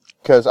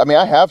 Because I mean,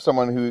 I have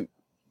someone who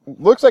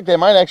looks like they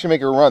might actually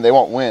make a run. They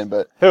won't win,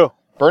 but Who?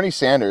 Bernie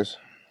Sanders.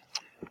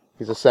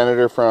 He's a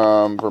senator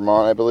from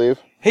Vermont, I believe.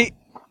 Hey,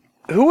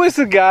 who was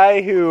the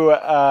guy who?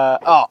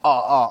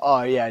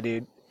 Yeah,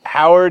 dude.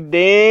 Howard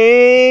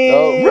Dean.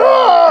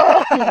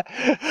 Oh. And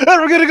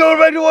we're gonna go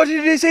back to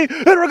Washington D.C.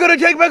 and we're gonna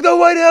take back the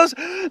White House.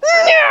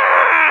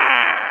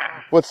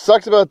 What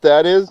sucks about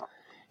that is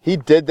he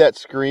did that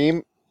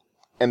scream,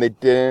 and they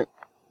didn't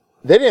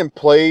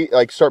play,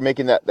 like, start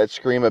making that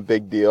scream a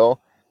big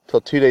deal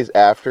till 2 days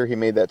after he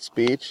made that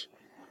speech,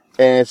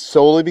 and it's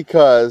solely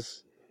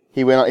because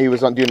he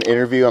was on doing an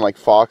interview on like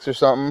Fox or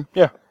something.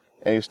 Yeah.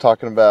 And he was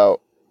talking about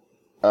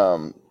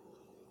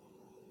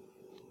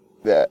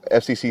the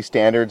FCC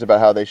standards about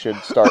how they should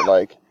start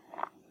like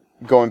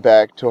going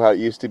back to how it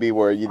used to be,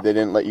 where they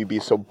didn't let you be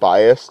so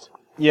biased.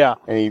 Yeah.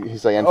 And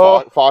he's like, and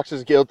Fox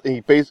is guilty.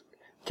 He basically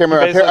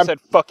said,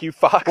 "Fuck you,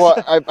 Fox."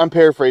 Well, I'm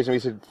paraphrasing. He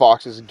said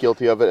Fox is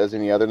guilty of it as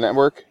any other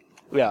network.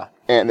 Yeah.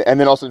 And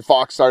then also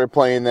Fox started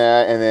playing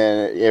that, and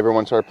then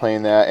everyone started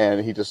playing that,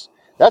 and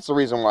that's the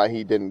reason why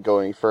he didn't go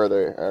any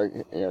further, or,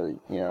 you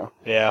know.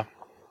 Yeah.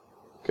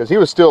 Because he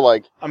was still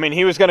like... I mean,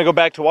 he was going to go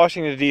back to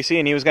Washington, D.C.,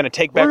 and he was going to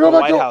take back the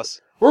White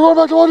House. We're going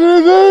back to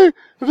Washington,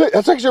 D.C.!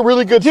 That's actually a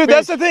really good speech. Dude,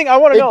 that's the thing. I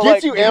want to know. It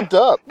gets you amped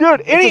up.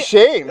 Dude, it's a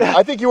shame.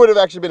 I think he would have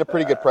actually been a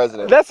pretty good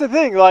president. That's the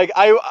thing. Like,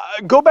 I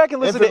go back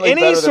and listen to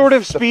any sort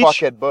of speech...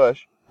 The fuckhead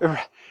Bush.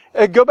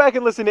 Go back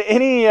and listen to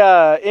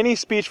any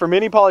speech from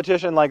any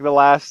politician like the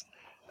last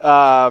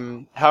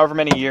however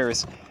many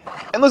years.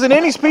 And listen to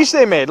any speech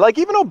they made. Like,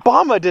 even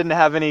Obama didn't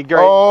have any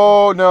great...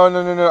 Oh,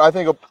 no. I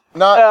think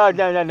not...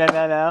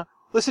 No.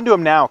 Listen to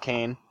him now,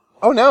 Kane.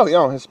 Oh,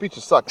 no, his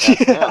speeches suck.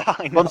 Yeah,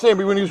 I know. But I'm saying,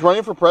 when he was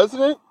running for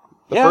president,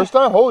 the first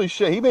time, holy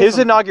shit, he made his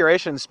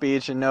inauguration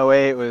speech in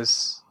 2008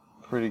 was...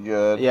 pretty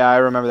good. Yeah, I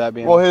remember that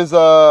being... Well,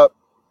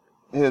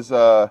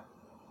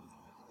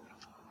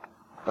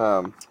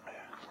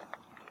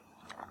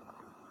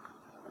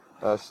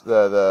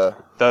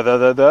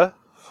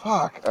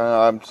 Fuck.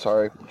 I'm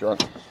sorry,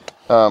 drunk.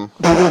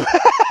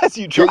 As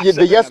you drunk.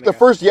 The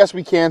first Yes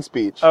We Can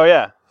speech. Oh,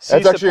 yeah.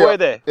 That's actually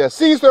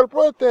Si se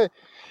puede.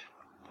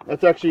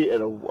 That's actually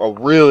a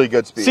really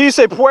good speech. Si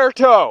se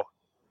puerto.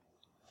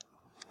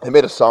 They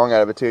made a song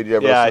out of it too. Did you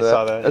ever listen to that?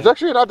 Saw that. It's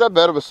actually not that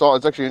bad of a song.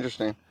 It's actually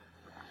interesting.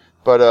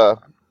 But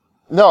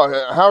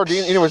no, Howard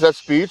Dean. Anyways, that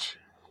speech,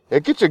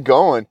 it gets you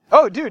going.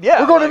 Oh, dude, yeah.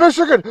 We're going to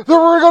Michigan. Then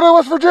we're going to go to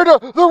West Virginia.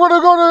 Then we're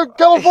going to go to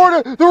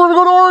California. Then we're going to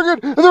go to Oregon.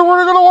 And then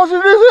we're going to go to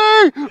Washington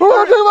D.C. We're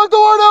going to take back the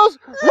White House.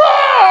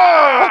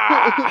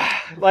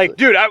 Like,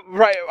 dude,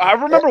 I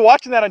remember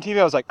watching that on TV.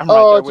 I was like, I'm right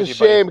there with you,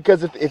 it's a shame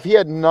because if he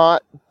had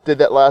not did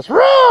that last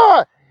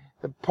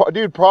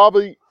dude,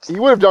 probably he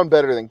would have done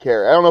better than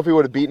Kerry. I don't know if he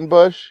would have beaten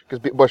Bush because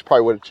Bush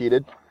probably would have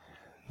cheated,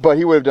 but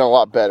he would have done a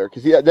lot better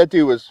because that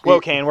dude was. Whoa,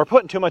 Kane, we're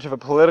putting too much of a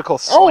political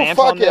slant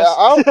on this.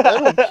 I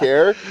don't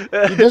care.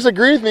 You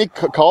disagree with me?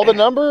 Call the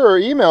number or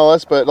email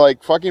us. But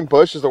like, fucking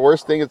Bush is the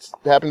worst thing that's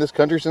happened in this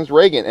country since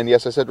Reagan. And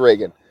yes, I said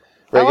Reagan.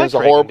 Reagan's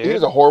horrible. He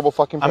was a horrible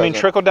fucking president. I mean,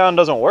 trickle down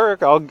doesn't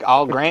work.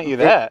 I'll grant you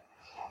that.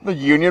 The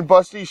union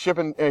busty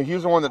shipping. He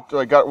was the one that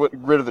got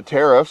rid of the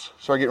tariffs.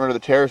 Started getting rid of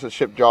the tariffs that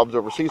shipped jobs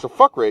overseas. So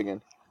fuck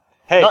Reagan.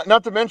 Hey,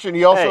 not to mention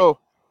he also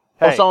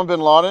Osama bin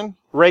Laden.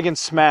 Reagan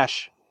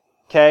smash.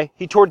 Okay,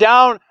 he tore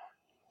down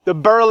the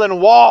Berlin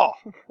Wall.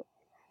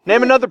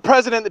 Name another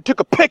president that took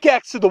a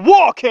pickaxe to the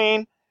wall,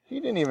 Kane. He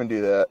didn't even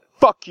do that.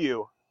 Fuck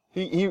you.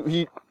 He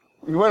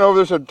went over there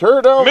and said,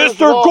 tear down this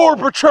wall. Mr.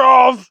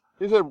 Gorbachev.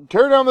 He said,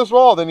 tear down this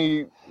wall. Then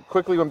he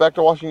quickly went back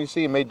to Washington,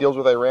 D.C. and made deals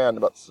with Iran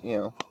about,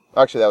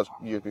 Actually, that was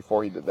years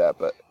before he did that,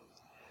 but...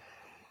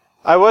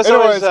 Anyways, you're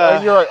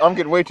right. I'm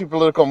getting way too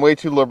political. I'm way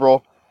too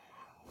liberal.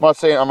 I'm not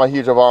saying I'm a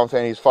huge Obama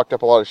fan. He's fucked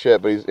up a lot of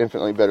shit, but he's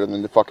infinitely better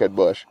than the fuckhead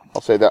Bush.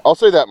 I'll say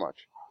that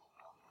much.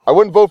 I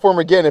wouldn't vote for him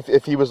again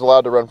if he was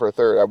allowed to run for a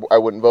third. I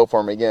wouldn't vote for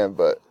him again,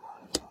 but...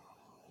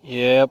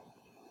 Yep.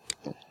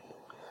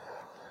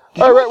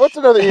 All right, what's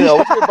another email?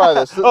 Let's get by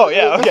this.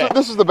 Okay.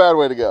 This is the bad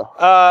way to go.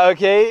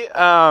 Okay.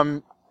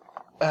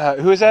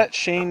 Who is that?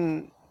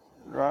 Shane...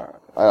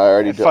 I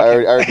already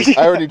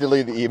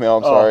deleted the email.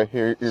 I'm sorry.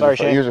 Here's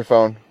your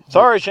phone.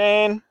 Sorry,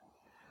 Shane.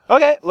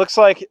 Okay, looks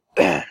like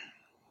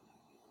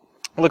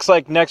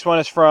next one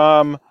is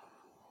from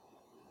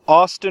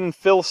Austin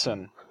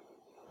Filson.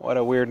 What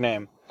a weird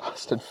name.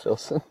 Austin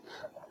Filson.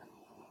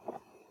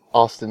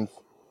 Austin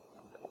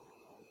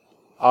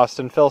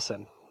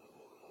Filson.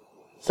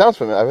 Sounds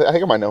familiar. I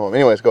think I might know him.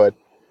 Anyways, go ahead.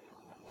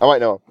 I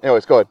might know him.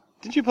 Anyways, go ahead.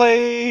 Did you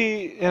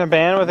play in a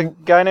band with a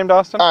guy named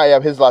Austin? Yeah.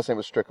 His last name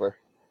was Strickler.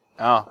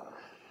 Oh.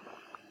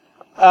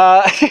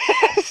 Moving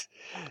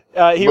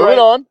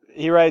on.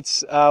 He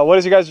writes, what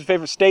is your guys'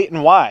 favorite state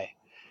and why?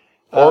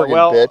 Oregon,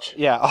 bitch.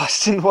 Yeah,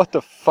 Austin, what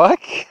the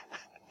fuck?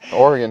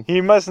 Oregon.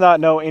 He must not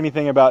know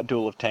anything about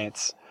Duel of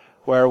Taints,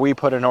 where we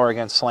put an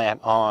Oregon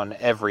slant on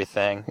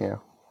everything. Yeah.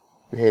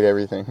 We hate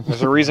everything.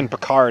 There's a reason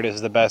Picard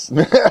is the best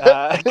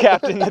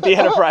captain that the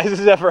Enterprise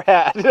has ever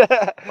had.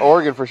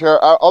 Oregon for sure.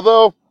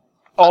 Although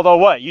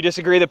what? You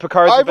disagree that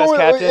Picard's the best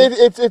captain?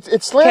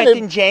 It's slanted.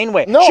 Captain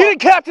Janeway. No, She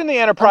didn't captain the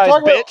Enterprise,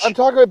 bitch. I'm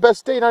talking about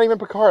best state, not even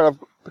Picard.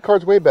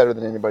 Picard's way better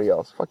than anybody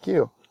else. Fuck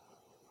you.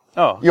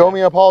 Oh. You owe me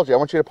an apology. I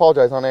want you to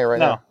apologize on air right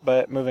now. No,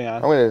 but moving on.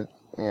 I'm going to,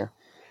 yeah.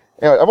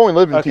 Anyway, I've only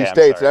lived in 2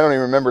 states, and I don't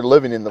even remember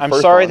living in the first one.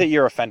 I'm sorry that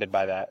you're offended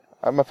by that.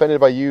 I'm offended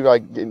by you,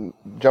 like,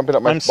 jumping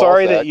up my I'm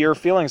sorry that your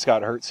feelings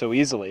got hurt so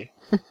easily.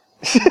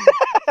 Dude,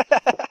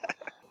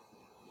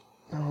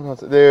 I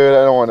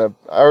don't want to.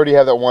 I already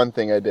have that one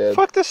thing I did.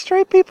 Fuck the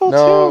straight people, too.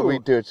 No,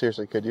 dude,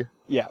 seriously, could you?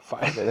 Yeah,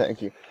 fine. Okay,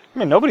 thank you. I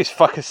mean, nobody's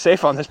fucking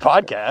safe on this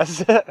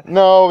podcast.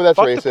 No, that's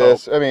Fuck the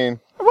racist. Pope. I mean...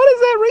 What is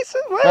that,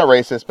 racist? What? Not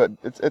racist, but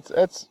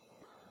it's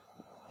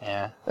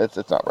yeah. It's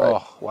not right.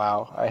 Oh,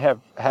 wow. I have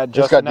had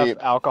just got enough deep.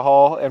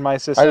 alcohol in my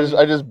system.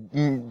 I just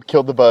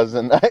killed the buzz,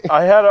 and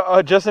I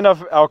had just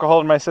enough alcohol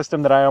in my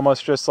system that I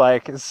almost just,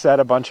 like, said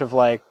a bunch of,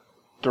 like,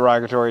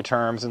 derogatory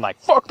terms and, like,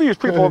 fuck these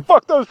people and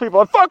fuck those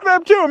people and fuck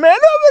them too, man.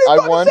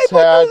 I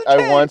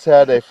once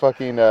had a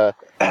fucking I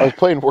was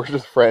playing Words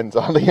with Friends,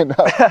 oddly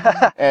enough,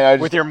 and I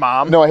just, with your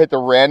mom. No, I hit the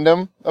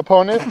random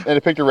opponent, and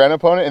it picked a random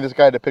opponent, and this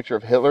guy had a picture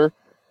of Hitler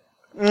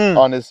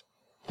on his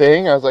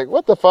thing. I was like,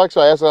 what the fuck?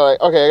 So I asked him, like,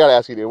 okay, I gotta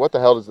ask you, dude, what the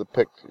hell does the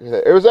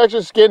picture? It was actually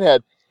a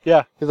skinhead.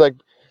 Yeah. He's like,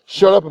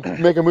 shut up and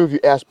make a move, you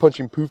ass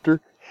punching poofter.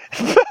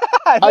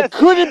 I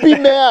couldn't be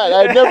mad.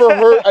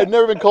 I'd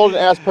never been called an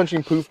ass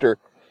punching poofter.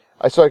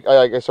 I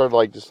started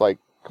like just like,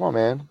 come on,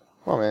 man.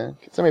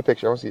 Send me a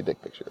picture. I want to see a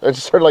dick picture. I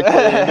just started like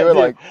playing into it.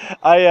 Like,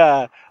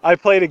 I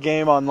played a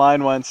game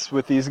online once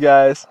with these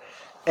guys,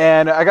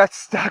 and I got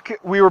stuck.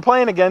 We were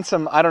playing against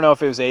some. I don't know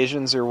if it was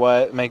Asians or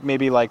what.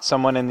 Maybe like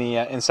someone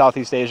in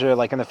Southeast Asia,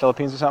 like in the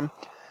Philippines or something.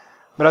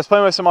 But I was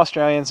playing with some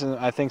Australians and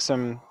I think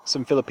some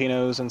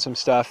Filipinos and some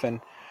stuff,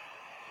 and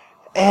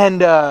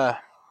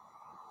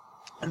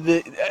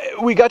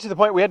we got to the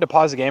point we had to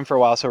pause the game for a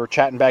while, so we're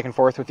chatting back and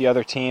forth with the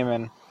other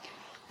team,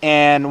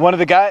 and one of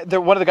the guys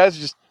was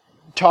just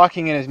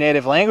talking in his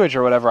native language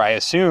or whatever, I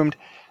assumed.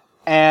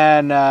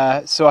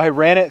 And so I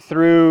ran it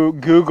through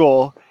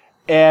Google,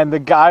 and the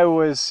guy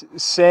was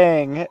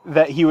saying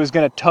that he was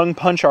going to tongue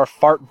punch our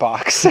fart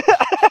box. that's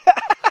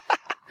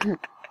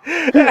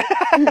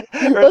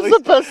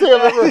the best thing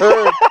I've ever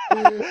heard.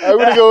 I'm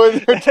going to go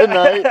in there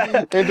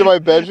tonight, into my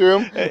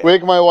bedroom,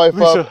 wake my wife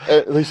up.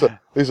 Lisa,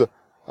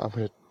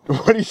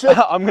 what did he say?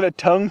 I'm going to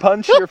tongue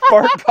punch your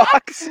fart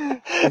box.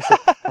 I'm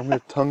going to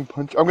tongue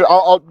punch.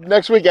 I'll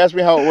next week ask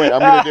me how it went.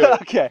 I'm going to do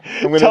it. Okay.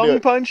 I'm gonna tongue do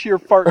it. punch your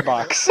fart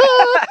box.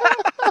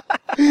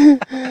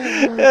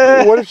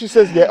 What if she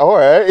says, yeah, all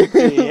right.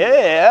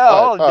 Yeah,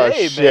 all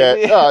day, shit.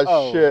 baby.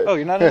 Oh, shit. Oh,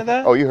 you're not into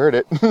that? Oh, you heard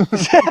it.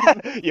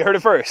 You heard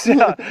it first.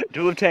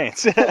 Duel of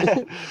Taints.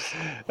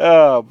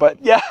 Oh,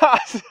 but yeah.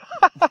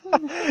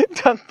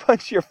 Tongue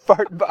punch your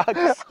fart box. I've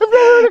never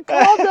heard it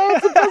called that.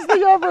 It's the best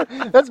thing ever.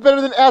 That's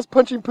better than ass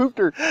punching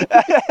poofter.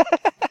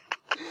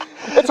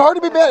 It's hard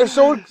to be mad. If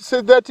someone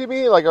said that to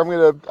me, like,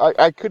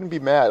 I couldn't be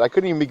mad. I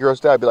couldn't even be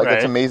grossed out. I'd be like,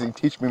 that's amazing.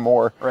 Teach me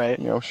more. Right.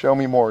 Show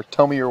me more.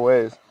 Tell me your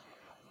ways.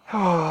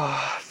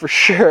 Oh, for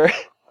sure.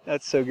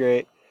 That's so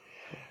great.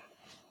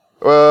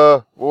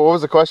 What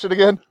was the question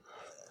again?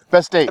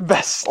 Best state.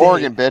 Best state.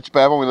 Oregon, bitch.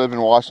 But I've only lived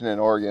in Washington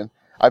and Oregon.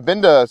 I've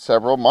been to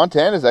several.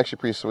 Montana's actually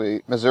pretty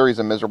sweet. Missouri's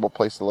a miserable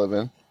place to live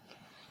in.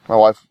 My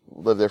wife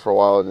lived there for a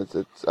while,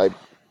 and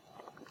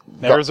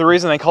There's a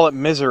reason they call it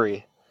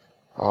misery.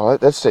 Oh,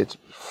 that state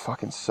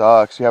fucking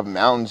sucks. You have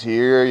mountains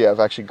here. You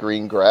have actually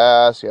green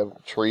grass. You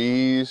have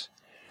trees.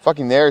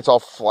 Fucking there, it's all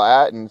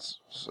flat and it's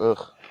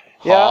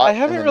Yeah, hot, I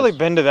haven't really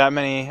been to that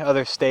many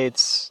other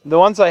states. The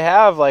ones I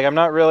have, like, I'm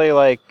not really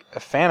like a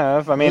fan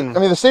of. I mean,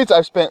 the states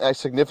I've spent a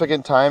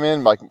significant time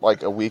in,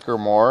 like a week or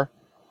more.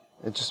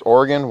 It's just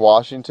Oregon,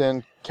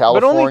 Washington,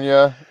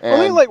 California, and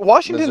only like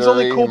Washington's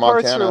Missouri, only cool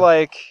parts Montana. are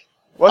like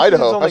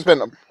Idaho. I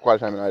spent quite a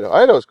time in Idaho.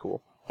 Idaho's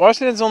cool.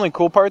 Washington's only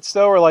cool parts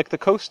though are like the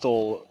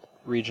coastal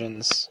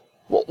regions.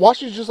 Well,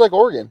 Washington's just like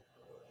Oregon.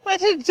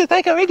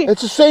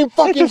 It's the same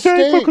fucking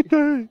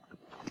state.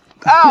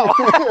 Ow!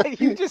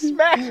 You just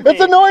smacked me.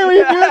 It's annoying when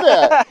you do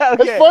that.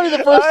 Okay. It's funny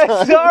the first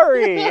time.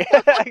 Sorry.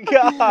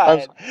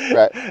 God.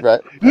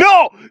 Right.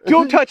 No!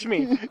 Don't touch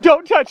me.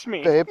 Don't touch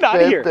me. Not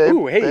here. Babe,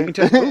 ooh, hey, you can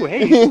touch. Ooh,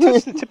 hey, you can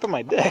touch the tip of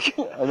my dick.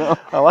 I know.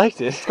 I liked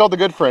it. It's called the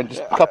good friend.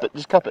 Just cup it.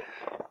 Just cup it.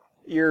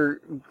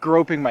 You're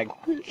groping my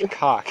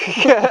cock.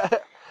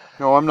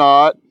 No, I'm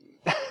not.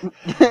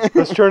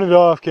 Let's turn it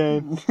off,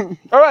 Kane.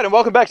 All right, and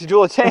welcome back to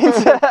Duel of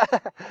Taints.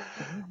 The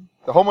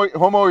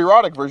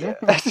homoerotic version.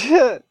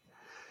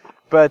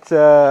 But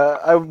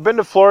I've been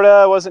to Florida.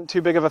 I wasn't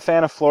too big of a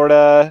fan of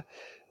Florida.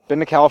 Been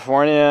to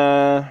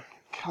California.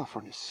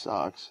 California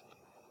sucks.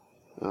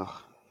 Ugh.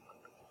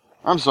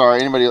 I'm sorry.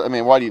 Anybody? I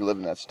mean, why do you live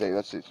in that state?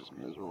 That state's just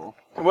miserable.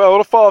 Well,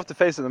 it'll fall off the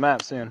face of the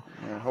map soon.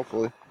 Yeah,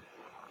 hopefully.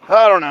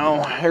 I don't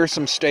know. There's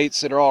some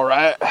states that are all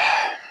right.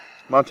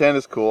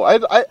 Montana's cool.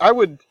 I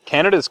would.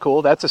 Canada's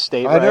cool. That's a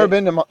state, I've right? never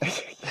been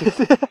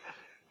to.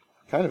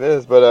 Kind of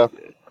is, but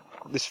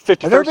This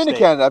 51st I've never been to state.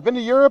 Canada. I've been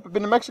to Europe. I've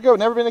been to Mexico.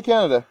 Never been to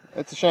Canada.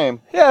 It's a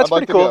shame. Yeah, it's I'd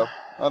like pretty to cool.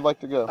 go. I'd like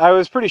to go. I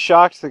was pretty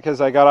shocked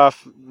because I got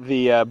off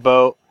the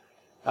boat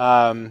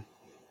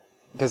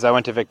because I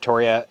went to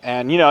Victoria,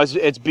 and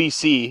it's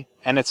BC,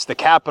 and it's the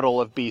capital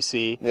of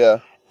BC. Yeah.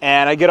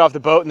 And I get off the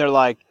boat, and they're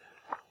like,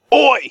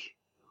 "Oi,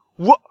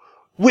 what?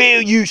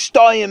 Where you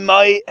staying,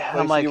 mate?" Oh,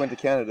 I'm like, you went to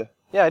Canada.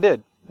 "Yeah, I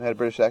did. They had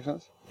British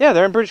accents, Yeah,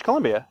 they're in British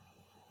Columbia.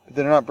 but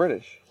they're not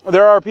British.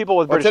 There are people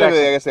with Well, British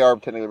technically, I accents. guess they are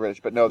technically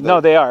British, but no.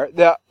 No, they are.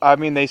 The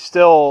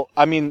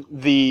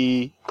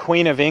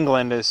Queen of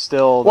England is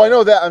still. Well, I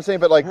know that. I'm saying,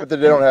 but they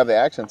don't have the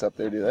accents up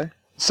there, do they?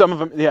 Some of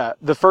them, yeah.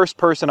 The first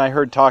person I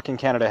heard talk in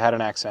Canada had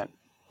an accent.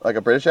 Like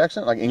a British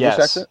accent, like English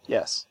accent.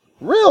 Yes.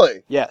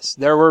 Really? Yes.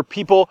 There were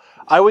people.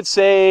 I would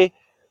say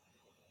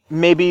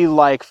maybe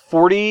like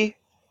 40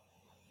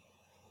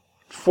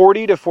 to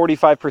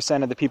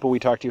 45% of the people we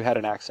talked to had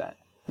an accent.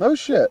 No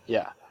shit.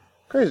 Yeah.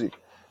 Crazy.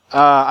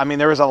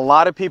 There was a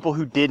lot of people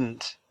who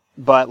didn't,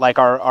 but like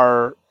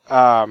our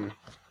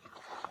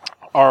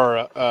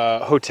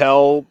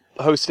hotel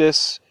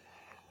hostess,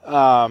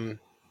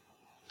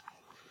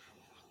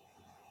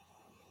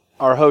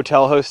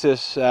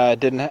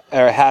 didn't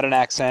or had an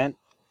accent.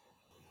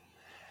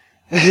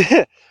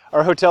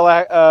 Our hotel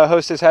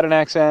hostess had an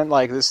accent.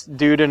 Like this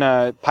dude in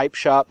a pipe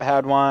shop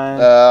had one.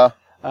 A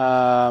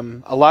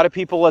lot of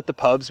people at the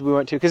pubs we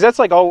went to, because that's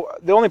like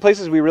the only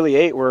places we really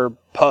ate were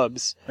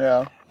pubs.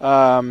 Yeah.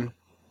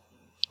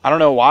 I don't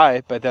know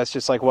why, but that's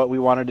just like what we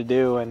wanted to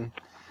do. And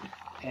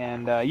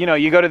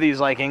you go to these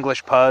like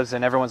English pubs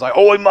and everyone's like,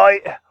 "Oi,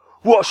 mate,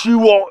 what you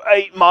want,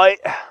 eat, mate?"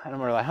 And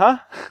we're like, "Huh?"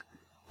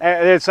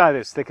 And it's not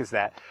as thick as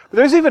that. But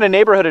there's even a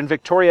neighborhood in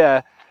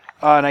Victoria,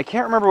 and I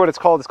can't remember what it's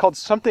called. It's called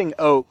something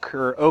Oak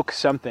or Oak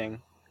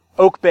something,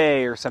 Oak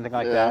Bay or something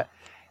like that.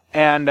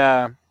 And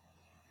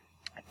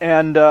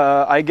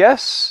I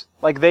guess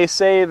like they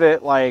say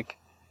that like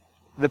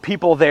the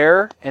people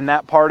there in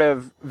that part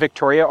of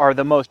Victoria are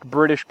the most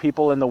British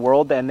people in the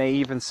world, and they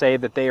even say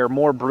that they are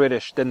more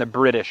British than the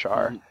British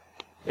are.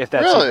 If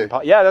that's Really?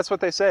 yeah, that's what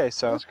they say.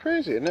 So That's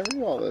crazy. I never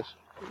knew all this.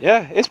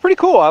 yeah, it's pretty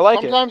cool. I like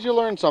it. Sometimes you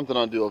learn something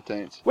on Dual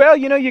Taints. Well,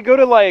 you go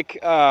to like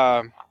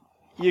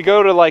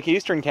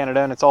Eastern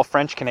Canada, and it's all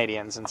French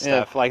Canadians and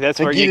stuff. Like that's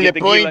where you get the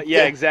Gila.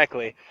 Yeah,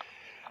 exactly.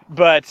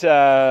 But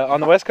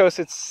on the West Coast,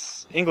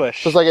 it's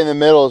English. Just like in the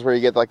middle is where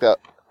you get like that.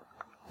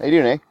 How you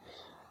doing, eh?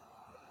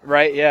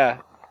 Right, yeah.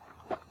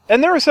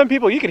 And there were some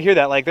people, you could hear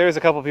that, like there was a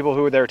couple of people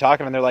who were there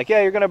talking, and they're like,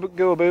 "Yeah, you're going to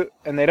go about,"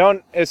 and they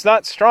don't, it's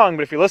not strong,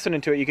 but if you're listening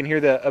to it, you can hear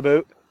the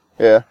about.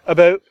 Yeah.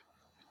 About.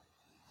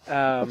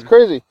 That's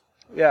crazy.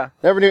 Yeah.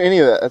 Never knew any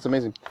of that. That's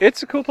amazing.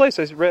 It's a cool place.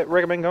 I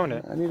recommend going to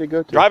it. I need to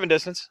go to. Driving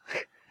distance.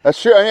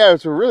 That's true. Yeah,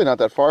 it's really not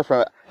that far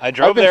from it. I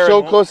drove I've been there.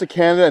 so close to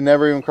Canada and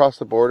never even crossed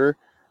the border.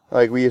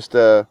 Like we used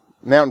to,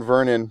 Mount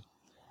Vernon,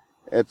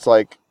 it's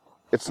like,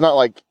 it's not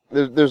like,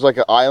 there's like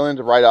an island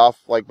right off,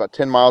 like about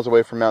 10 miles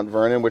away from Mount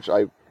Vernon, which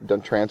I've done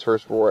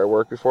transfers for where I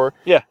worked before.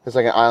 Yeah. It's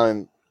like an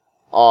island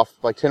off,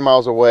 like 10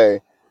 miles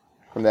away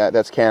from that.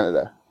 That's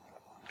Canada.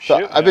 So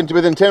Shoot, I've been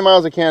within 10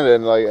 miles of Canada,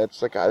 and like,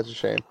 it's like, God, it's a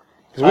shame.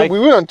 Because we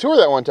went on tour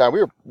that one time. We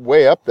were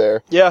way up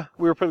there. Yeah,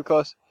 we were pretty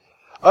close.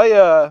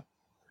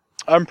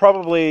 I'm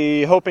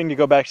probably hoping to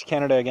go back to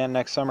Canada again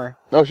next summer.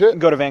 No shit?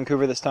 Go to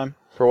Vancouver this time.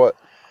 For what?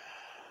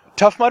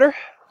 Tough Mudder?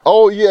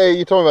 Oh, yeah,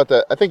 you told me about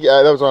that. I think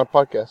that was on a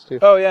podcast, too.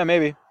 Oh, yeah,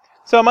 maybe.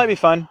 So it might be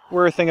fun.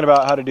 We're thinking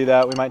about how to do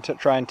that. We might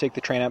try and take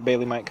the train up.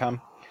 Bailey might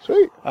come.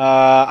 Sweet.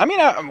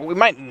 We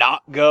might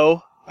not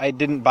go. I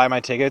didn't buy my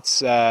tickets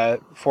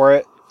for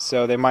it,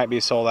 so they might be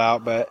sold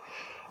out, but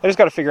I just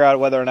got to figure out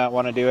whether or not I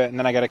want to do it, and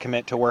then I got to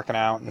commit to working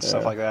out and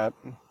stuff like that.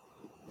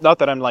 Not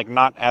that I'm like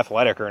not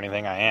athletic or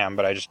anything, I am,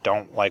 but I just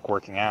don't like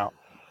working out.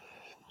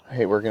 I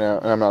hate working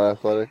out, and I'm not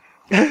athletic.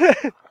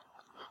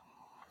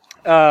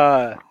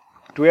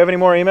 Do we have any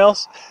more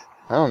emails?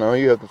 I don't know.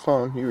 You have the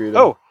phone. You read it.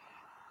 Oh,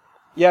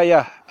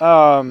 yeah.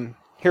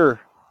 Here.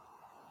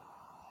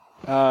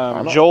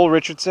 Joel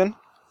Richardson.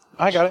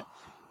 I got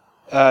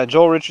it.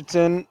 Joel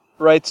Richardson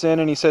writes in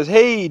and he says,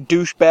 "Hey,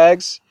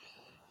 douchebags."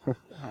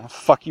 Oh,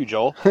 fuck you,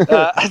 Joel.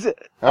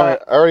 I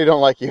already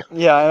don't like you.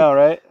 Yeah, I know,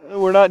 right?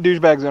 We're not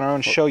douchebags on our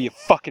own show, you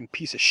fucking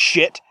piece of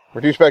shit.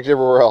 We're douchebags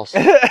everywhere else.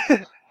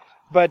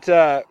 But,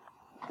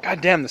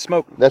 goddamn, the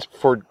smoke. That's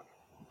for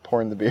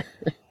pouring the beer.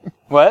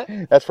 What?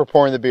 That's for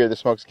pouring the beer. The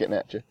smoke's getting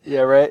at you.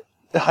 Yeah, right?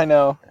 I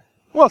know.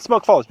 Well,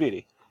 smoke follows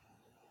beauty.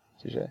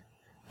 Touché.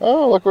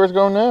 Oh, look where it's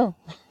going now.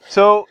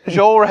 So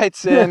Joel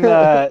writes in.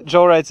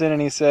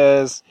 And he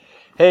says,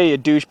 "Hey, you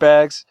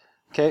douchebags."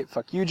 Okay,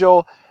 fuck you,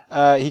 Joel.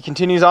 He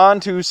continues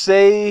on to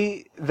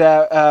say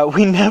that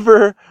we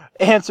never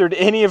answered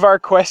any of our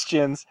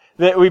questions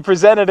that we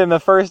presented in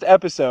the first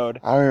episode.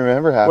 I don't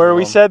remember half where of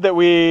we them. said that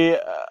we.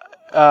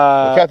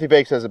 Kathy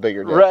Bakes has a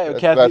bigger dick. Right,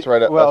 That's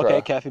right. Well, that's okay,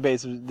 right. Kathy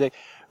Bates was dick.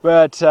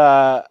 But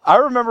I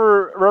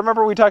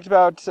remember we talked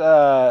about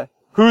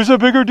who's a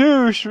bigger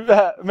douche,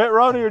 Mitt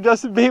Romney or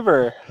Justin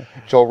Bieber?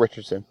 Joel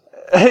Richardson.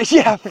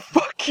 Yeah,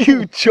 fuck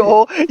you,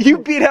 Joel. You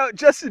beat out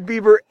Justin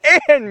Bieber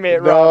and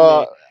Mitt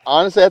Romney.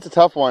 Honestly, that's a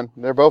tough one.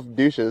 They're both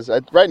douches.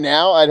 Right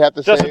now, I'd have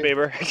to say Justin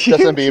Bieber.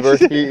 Justin Bieber.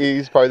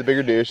 He's probably the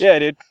bigger douche. Yeah,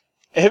 dude.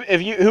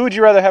 Who would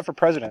you rather have for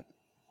president?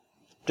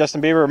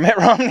 Justin Bieber or Mitt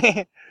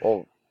Romney?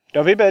 Well,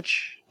 don't be a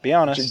bitch. Be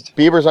honest.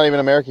 Bieber's not even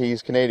American.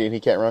 He's Canadian.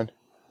 He can't run.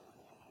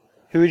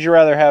 Who would you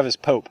rather have as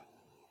Pope?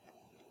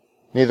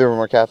 Neither of them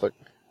are Catholic.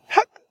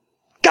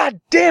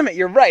 God damn it,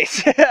 you're right.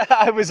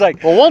 I was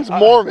like... Well, one's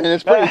Mormon.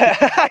 It's pretty...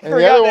 I and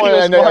the other one,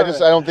 I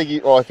don't think he...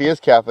 Well, if he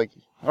is Catholic...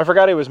 I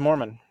forgot he was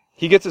Mormon.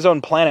 He gets his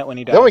own planet when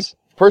he dies. The only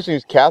person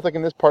who's Catholic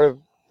in this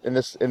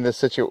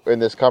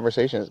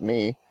conversation is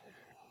me.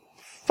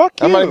 Fuck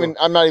you.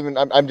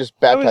 I'm just baptized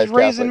Catholic. I was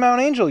raised in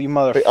Mount Angel, you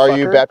motherfucker. Are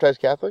you baptized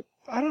Catholic?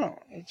 I don't know.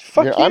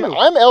 Fuck you.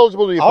 I'm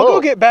eligible to be I'll Pope.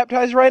 go get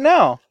baptized right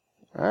now.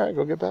 All right,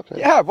 go get baptized.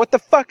 Yeah, what the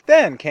fuck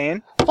then,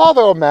 Kane?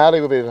 Father O'Malley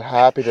will be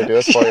happy to do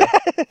it for you.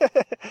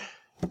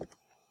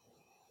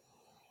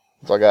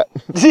 That's all I got.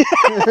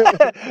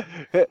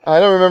 I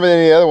don't remember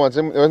any of the other ones.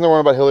 Wasn't there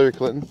one about Hillary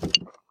Clinton?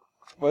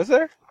 Was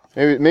there?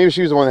 Maybe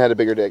she was the one that had a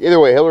bigger dick. Either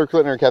way, Hillary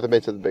Clinton or Kathy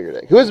Bates had the bigger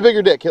dick. Who has the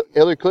bigger dick,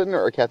 Hillary Clinton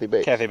or Kathy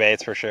Bates? Kathy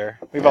Bates, for sure.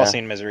 We've all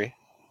seen Misery.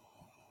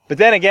 But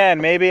then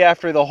again, maybe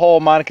after the whole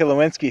Monica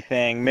Lewinsky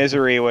thing,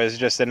 Misery was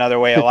just another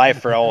way of life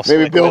for old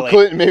Maybe Bill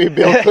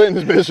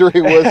Clinton's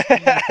Misery was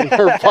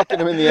her fucking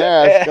him in the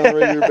ass on a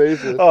regular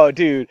basis. Oh,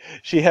 dude.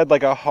 She had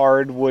like a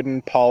hard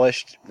wooden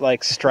polished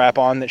like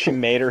strap-on that she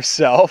made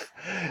herself.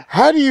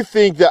 How do you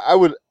think that I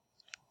would,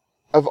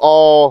 of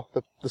all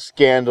the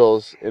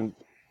scandals in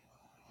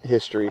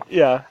history,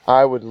 yeah,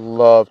 I would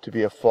love to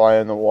be a fly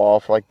on the wall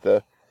for like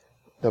the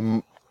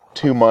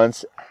 2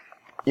 months,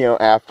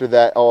 after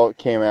that all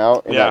came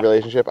out in that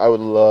relationship. I would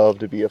love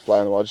to be a fly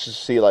on the wall just to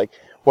see like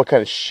what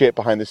kind of shit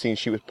behind the scenes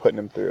she was putting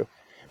him through,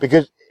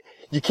 because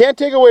you can't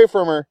take away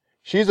from her.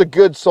 She's a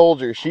good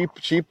soldier. She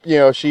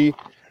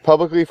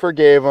publicly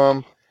forgave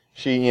him.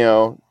 She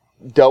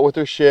dealt with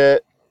her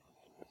shit.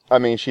 I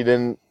mean, she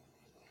didn't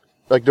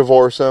like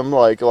divorce him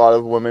like a lot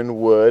of women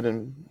would,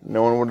 and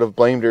no one would have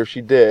blamed her if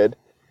she did.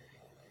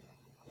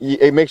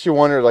 It makes you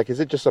wonder, like, is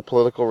it just a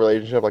political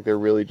relationship? Like, they're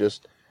really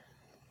just...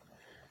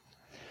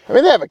 I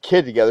mean, they have a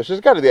kid together, so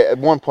there's got to be, at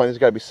one point, there's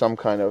got to be some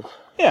kind of...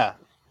 Yeah.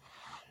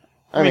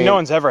 I mean, no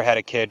one's ever had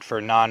a kid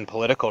for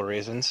non-political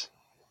reasons.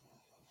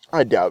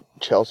 I doubt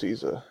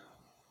Chelsea's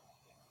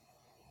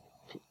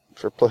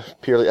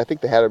purely... I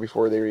think they had her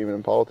before they were even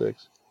in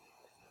politics.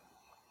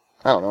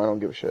 I don't know. I don't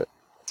give a shit.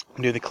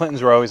 Dude, the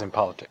Clintons were always in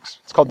politics.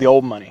 It's called the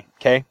old money,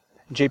 okay?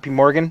 J.P.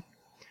 Morgan,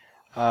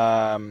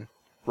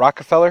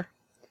 Rockefeller.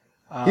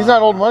 He's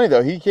not old money,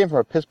 though. He came from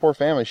a piss-poor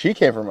family. She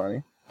came from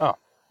money. Oh.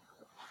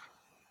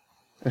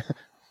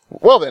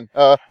 Well, then.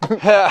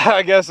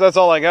 I guess that's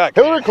all I got.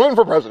 Hillary Clinton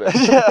for president.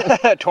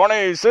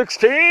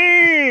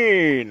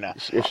 2016!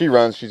 If she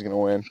runs, she's going to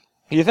win.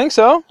 You think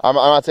so? I'm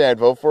not saying I'd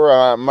vote for her.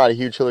 I'm not a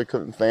huge Hillary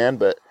Clinton fan,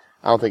 but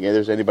I don't think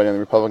there's anybody on the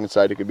Republican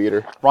side who could beat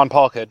her. Ron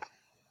Paul could.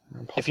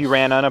 If he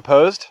ran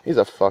unopposed? He's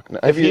a fuck.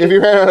 If he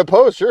ran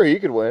unopposed, sure, he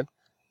could win.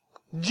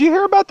 Did you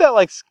hear about that,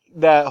 like,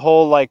 that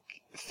whole, like,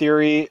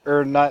 theory,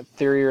 or not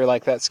theory, or,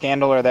 like, that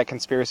scandal or that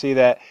conspiracy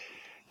that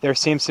there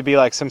seems to be,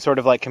 like, some sort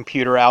of, like,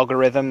 computer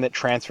algorithm that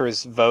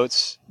transfers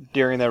votes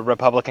during the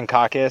Republican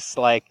caucus?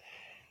 Like,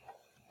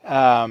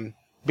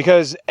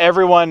 because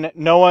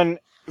no one,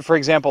 for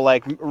example,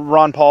 like,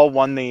 Ron Paul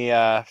won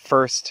the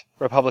first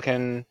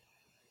Republican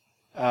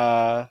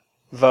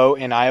vote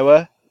in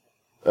Iowa.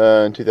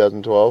 In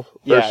 2012?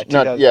 Yeah,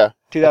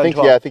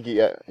 2012. I think he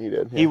did.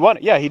 Yeah. He won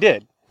it. Yeah, he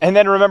did. And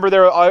then remember,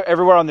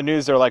 everywhere on the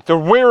news, they're like, the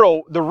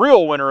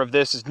real winner of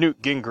this is Newt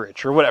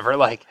Gingrich or whatever.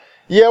 Like,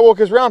 yeah, well,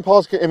 because Ron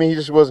Paul's, he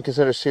just wasn't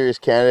considered a serious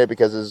candidate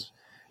because his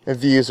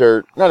views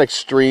are not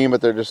extreme,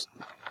 but they're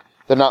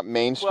not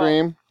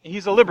mainstream. Well,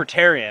 he's a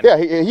libertarian. Yeah,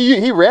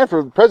 he ran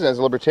for president as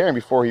a libertarian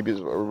before he was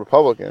a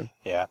Republican.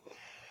 Yeah.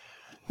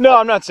 No,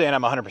 I'm not saying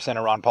I'm 100%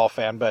 a Ron Paul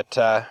fan, but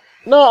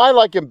no, I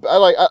like him.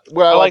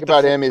 What I like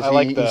about him is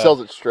he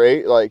sells it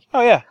straight. Like,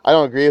 oh yeah, I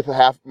don't agree with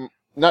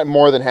not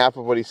more than half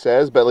of what he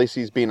says, but at least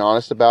he's being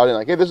honest about it.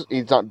 Like, hey,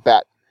 he's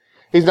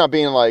not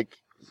being like,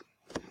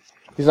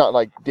 he's not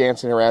like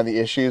dancing around the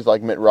issues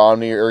like Mitt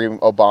Romney or even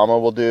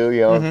Obama will do.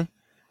 Mm-hmm.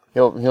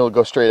 He'll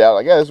go straight out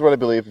like, yeah, this is what I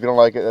believe. If you don't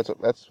like it,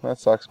 that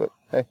sucks. But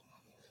hey,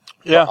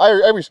 yeah,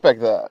 I respect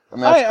that.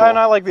 And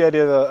I like the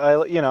idea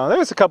that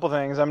there's a couple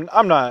things. I'm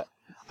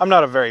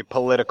not a very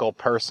political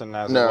person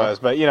it was,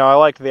 but I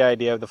liked the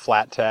idea of the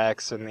flat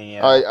tax and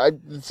the. I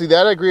see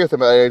that. I agree with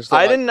him. I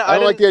don't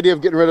like the idea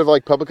of getting rid of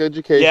like public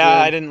education.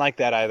 Yeah, I didn't like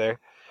that either.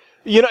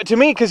 To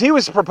me, because he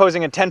was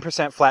proposing a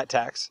 10% flat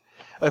tax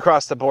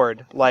across the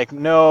board. Like,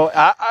 no,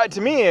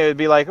 to me it would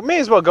be like, may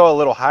as well go a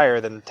little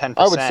higher than 10%.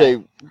 I would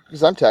say,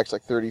 because I'm taxed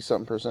like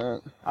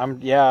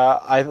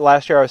 30-something%.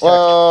 Last year I was taxed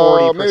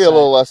 40%. Maybe a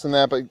little less than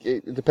that, but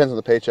it depends on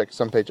the paycheck.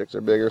 Some paychecks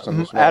are bigger, some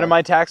are smaller. Out of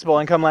my taxable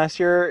income last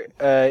year,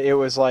 it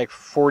was like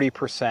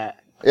 40%.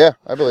 Yeah,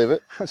 I believe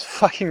it. It was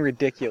fucking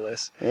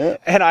ridiculous. Yeah.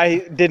 And I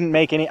didn't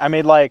make any. I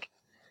made like,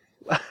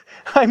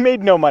 I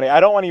made no money. I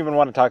don't even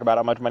want to talk about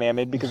how much money I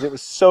made because it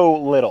was so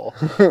little.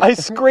 I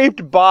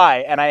scraped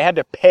by and I had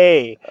to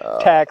pay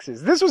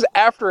taxes. This was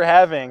after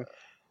having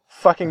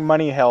fucking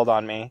money held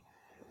on me.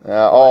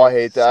 I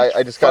hate that.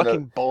 I just got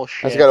fucking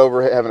bullshit. I just got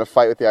over having a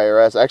fight with the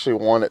IRS. I actually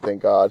won it,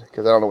 thank God,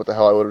 because I don't know what the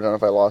hell I would have done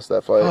if I lost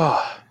that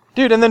fight.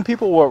 Dude, and then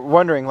people were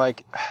wondering,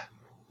 like,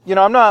 you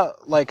know, I'm not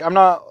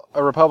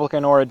a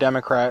Republican or a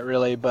Democrat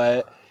really,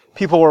 but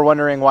people were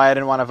wondering why I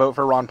didn't want to vote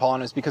for Ron Paul,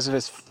 and it's because of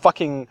his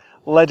fucking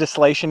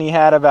legislation he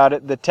had about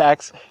it,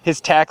 his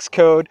tax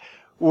code,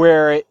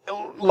 where it,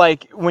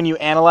 like when you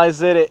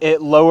analyze it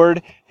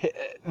lowered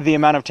the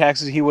amount of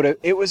taxes he would have.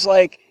 It was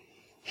like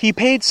he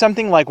paid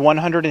something like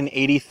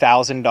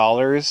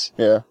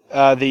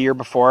 $180,000 the year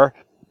before,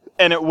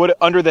 and it would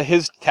under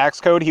his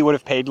tax code he would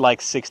have paid like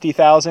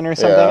 $60,000 or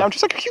something. Yeah. I'm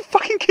just like, are you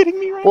fucking kidding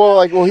me right Well, now?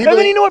 like, well, and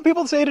then you know what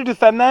people say to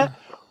defend that?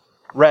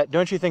 Rhett,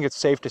 don't you think it's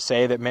safe to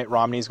say that Mitt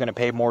Romney's going to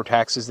pay more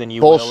taxes than you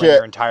will in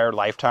your entire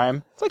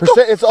lifetime? It's like,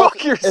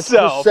 fuck yourself. It's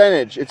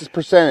percentage. It's a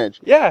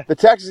percentage. Yeah. The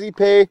taxes he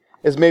pay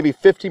is maybe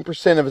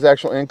 15% of his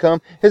actual income.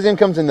 His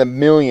income's in the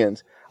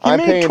millions. He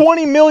made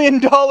 $20 million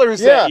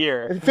that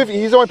year.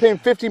 He's only paying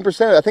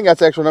 15%. I think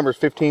that's the actual number is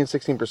 15,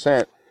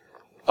 16%.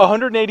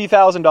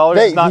 $180,000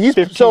 is not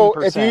 15%. So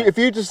if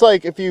you just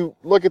like, if you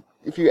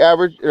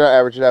average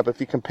it up, if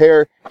you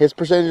compare his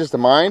percentages to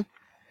mine,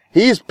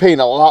 he's paying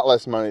a lot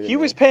less money than He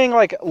me. was paying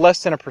like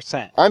less than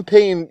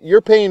 1%.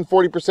 You're paying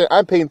 40%.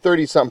 I'm paying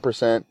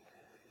 30-something%.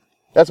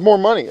 That's more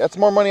money. That's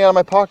more money out of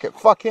my pocket.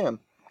 Fuck him.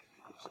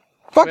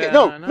 Fuck it.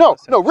 No.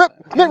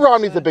 Mitt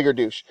Romney's the bigger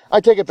douche. I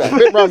take it back.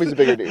 Mitt Romney's the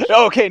bigger douche.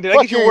 Okay, did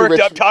I get you worked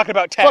up talking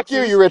about taxes?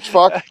 Fuck you rich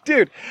fuck.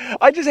 Dude,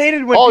 I just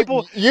hated when people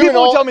would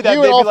tell me that.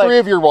 You and all three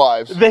of your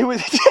wives. They would.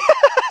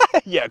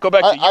 Yeah, go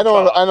back to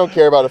Utah. I don't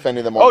care about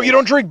offending them all. Oh, you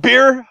don't drink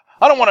beer?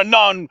 I don't want a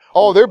non.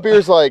 Oh, their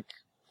beer's like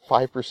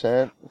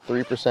 5%,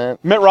 3%.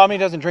 Mitt Romney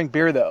doesn't drink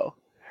beer though.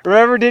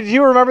 Did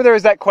you remember there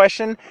was that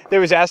question that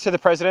was asked to the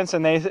presidents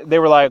and they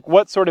were like,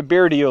 what sort of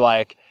beer do you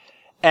like?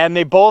 And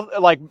they both,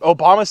 like,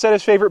 Obama said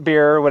his favorite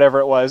beer, or whatever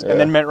it was, and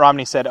then Mitt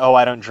Romney said, oh,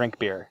 I don't drink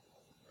beer.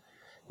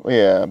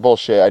 Yeah,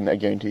 bullshit. I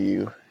guarantee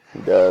you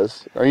he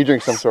does. Or you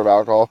drink some sort of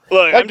alcohol.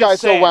 Look, that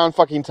guy's so wound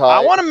fucking tight.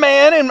 I want a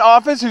man in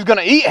office who's going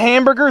to eat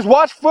hamburgers,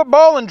 watch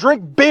football, and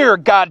drink beer,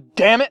 god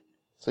damn it.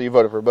 So you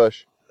voted for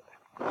Bush?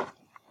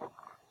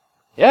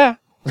 Yeah.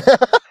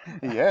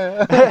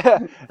 Yeah.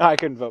 I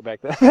couldn't vote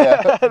back then.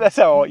 Yeah. That's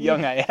how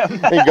young I am.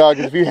 Thank God,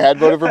 because if you had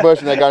voted for Bush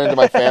and that got into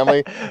my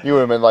family, you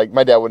would have been like,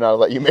 my dad would not have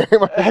let you marry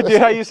my sister.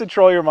 Dude, I used to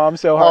troll your mom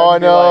so hard. Oh, I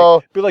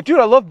know. Be like,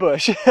 dude, I love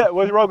Bush.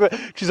 What's wrong with it?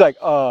 She's like,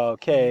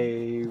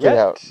 okay. Get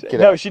out.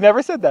 No, she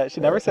never said that. She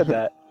never said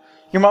that.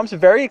 Your mom's a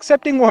very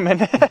accepting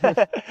woman.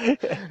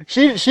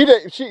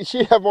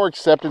 She'd have more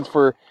acceptance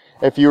for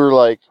if you were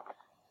like,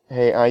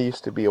 hey, I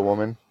used to be a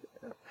woman.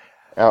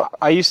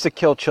 I used to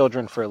kill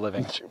children for a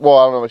living. Well,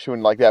 I don't know if she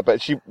wouldn't like that,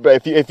 but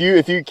if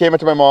you came up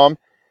to my mom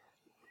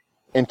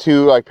in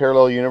two like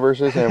parallel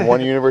universes, and in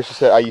one universe you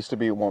said I used to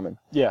be a woman,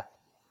 yeah,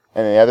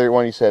 and in the other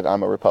one you said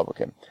I'm a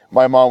Republican,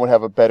 my mom would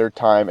have a better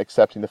time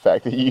accepting the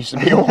fact that you used to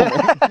be a woman.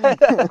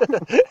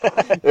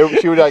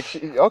 She would like,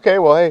 okay,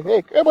 well, hey,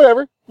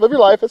 whatever, live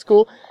your life, it's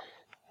cool.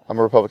 I'm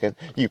a Republican.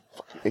 You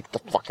get the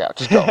fuck out.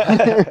 Just go.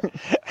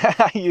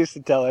 I used to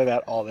tell her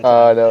that all the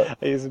time. No.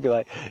 I used to be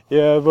like,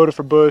 yeah, I voted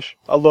for Bush.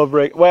 I love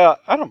Reagan. Well,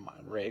 I don't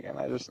mind Reagan.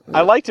 I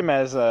liked him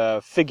as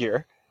a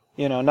figure,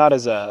 not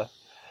as a...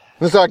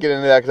 Let's not get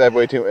into that because I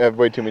have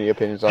way too many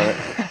opinions on it.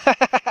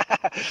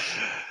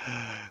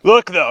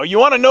 Look, though, you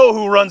want to know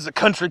who runs the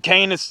country,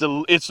 Kane? It's the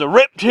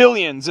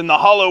reptilians in the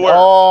hollow earth.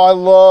 Oh, I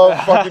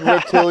love fucking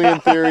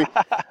reptilian theory.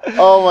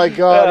 Oh my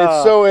God,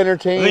 it's so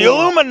entertaining. The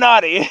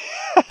Illuminati.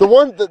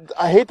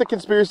 I hate the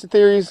conspiracy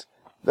theories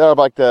that are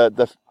like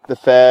the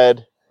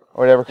Fed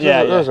or whatever.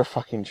 Those are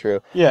fucking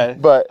true. Yeah,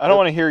 but I don't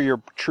want to hear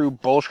your true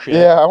bullshit.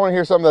 Yeah, I want to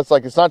hear something that's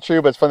like it's not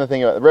true, but it's fun to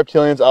think about. The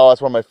reptilians. Oh,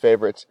 that's one of my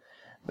favorites.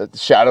 The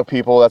shadow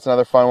people. That's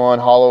another fun one.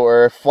 Hollow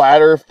Earth.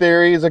 Flat Earth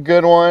theory is a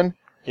good one.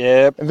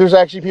 Yep. There's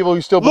actually people who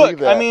still believe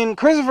that. Look, I mean,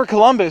 Christopher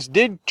Columbus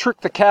did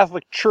trick the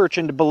Catholic Church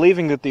into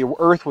believing that the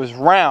Earth was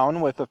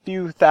round with a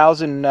few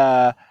thousand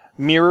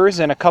mirrors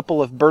and a couple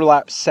of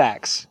burlap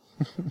sacks.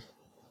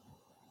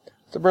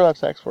 What's a burlap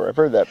sacks for? I've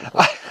heard that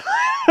before.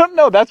 I don't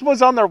know. That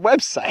was on their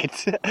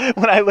website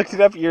when I looked it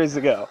up years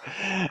ago.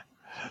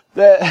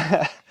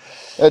 I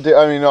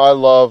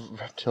love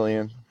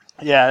reptilian.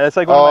 Yeah, that's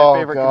like one of my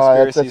favorite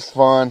conspiracies. That's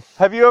fun.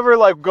 Have you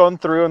ever gone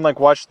through and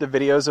watched the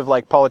videos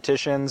of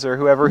politicians or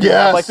whoever who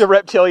Yes. have the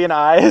reptilian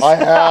eyes? I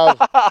have.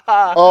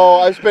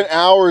 I've spent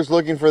hours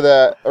looking for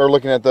that or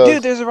looking at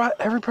those. Dude,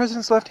 every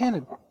president's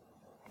left-handed.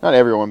 Not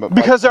everyone, but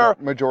because the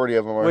majority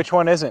of them are. Which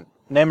one isn't?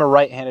 Name a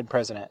right-handed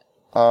president.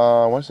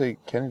 I want to say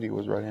Kennedy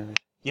was right-handed.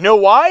 You know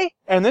why?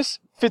 And this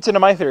fits into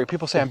my theory.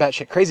 People say I'm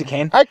batshit crazy,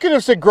 Kane. I could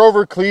have said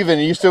Grover Cleveland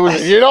and you still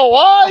was, you know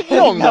why? You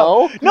don't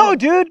know. No,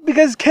 dude,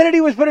 because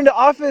Kennedy was put into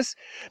office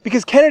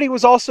because Kennedy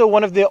was also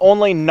one of the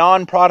only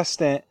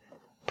non-Protestant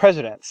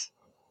presidents.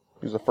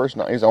 He was the first.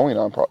 He's the only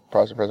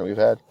non-Protestant president we've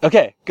had.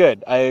 Okay,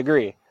 good. I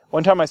agree.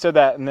 One time I said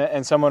that,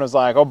 and someone was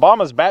like,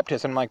 Obama's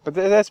Baptist. And I'm like, but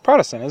that's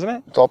Protestant, isn't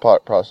it? It's all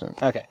Protestant.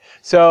 Okay.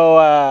 So,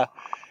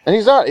 and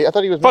he's not. I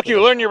thought he was. fuck Methodist.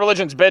 you, learn your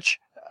religions, bitch.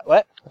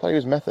 What? I thought he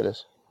was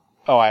Methodist.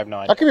 Oh, I have no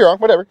I idea. could be wrong.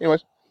 Whatever.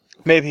 Anyways.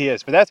 Maybe he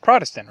is, but that's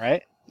Protestant,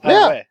 right?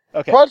 Yeah. Way.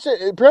 Okay.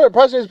 Protestant is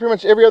pretty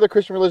much every other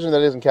Christian religion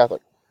that isn't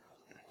Catholic.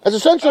 That's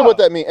essentially what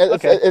that means.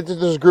 Okay. It's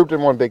just grouped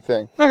in one big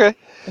thing. Okay.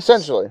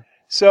 Essentially.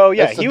 So,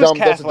 yeah, he was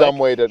Catholic. That's a dumb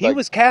way to... He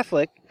was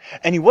Catholic,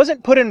 and he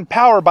wasn't put in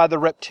power by the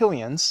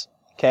reptilians,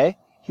 okay?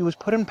 He was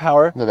put in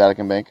power... The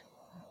Vatican Bank.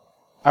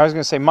 I was going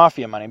to say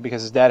mafia money,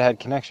 because his dad had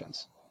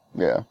connections.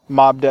 Yeah.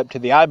 Mobbed up to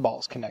the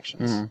eyeballs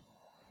connections. Mm-hmm.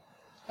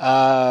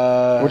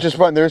 Which is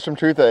fun. There's some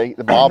truth. The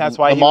mob, That's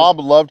why mob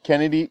loved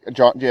Kennedy,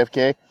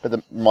 JFK, but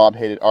the mob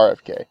hated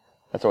RFK.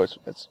 That's always...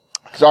 Because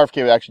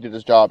RFK actually did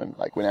his job and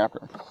went after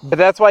him. But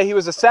that's why he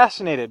was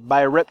assassinated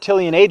by a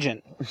reptilian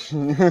agent.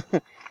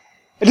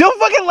 Don't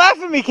fucking laugh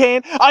at me,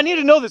 Kane. I need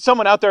to know that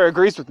someone out there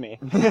agrees with me.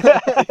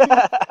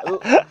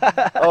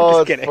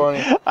 Oh, Just kidding.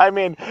 Funny. I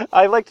mean,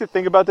 I like to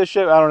think about this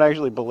shit. I don't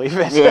actually believe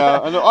it. Yeah,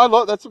 I know. I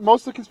love that's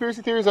most of the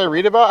conspiracy theories I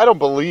read about. I don't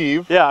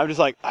believe. Yeah, I'm just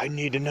like, I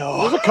need to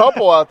know. There's a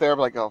couple out there. I'm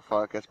like, oh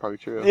fuck, that's probably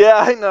true. Yeah,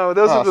 I know.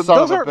 Those aren't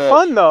bitch.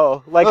 fun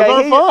though. Like Those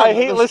aren't fun. I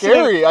hate They're listening.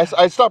 Scary.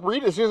 I stopped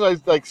reading as soon as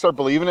I start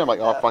believing it. I'm like,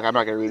 oh fuck, I'm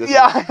not gonna read this.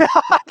 Yeah,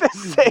 the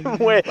same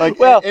way.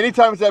 Well,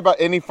 anytime it's about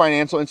any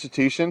financial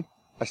institution,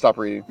 I stop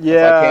reading.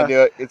 Yeah, I can't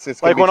do it. It's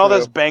like when true. all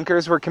those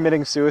bankers were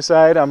committing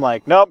suicide. I'm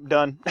like, nope,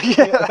 done.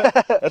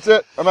 That's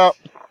it. I'm out.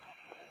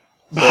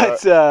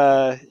 But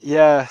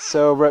yeah,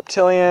 so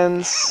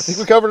reptilians. I think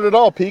we covered it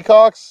all.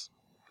 Peacocks,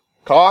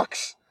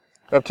 cocks,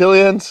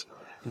 reptilians.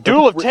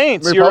 Duel of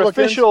Taints, your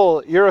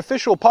official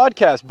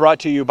podcast brought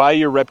to you by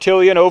your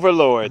reptilian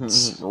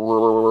overlords.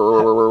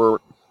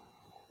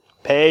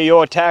 Pay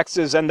your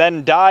taxes and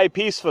then die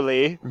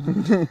peacefully.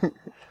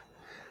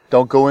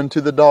 Don't go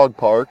into the dog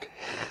park.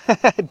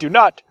 Do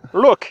not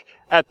look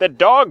at the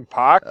dog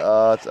park.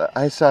 I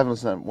haven't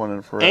listened to one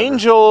in forever.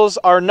 Angels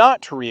are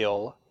not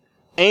real.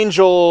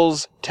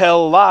 Angels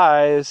tell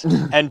lies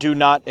and do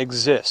not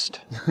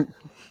exist.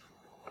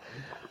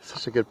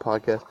 Such a good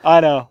podcast. I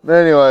know. But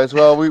anyways,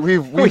 well,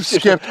 we've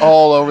skipped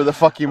all over the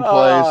fucking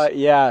place.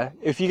 Yeah.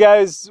 If you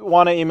guys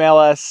want to email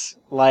us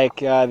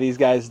like these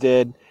guys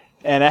did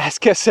and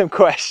ask us some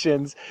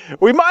questions,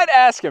 we might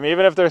ask them,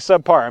 even if they're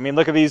subpar. I mean,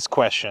 look at these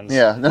questions.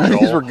 Yeah, none of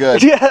these were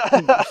good. Yeah.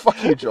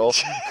 Fuck you, Joel.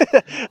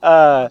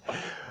 But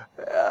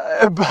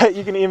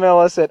you can email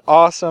us at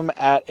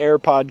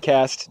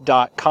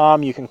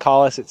awesome@airpodcast.com. You can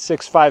call us at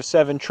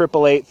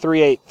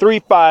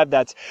 657-888-3835.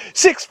 That's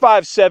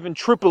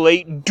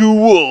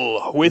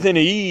 657-888-DUEL with an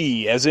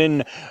E, as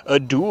in a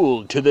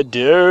duel to the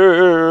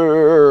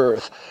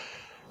death.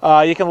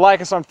 You can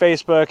like us on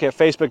Facebook at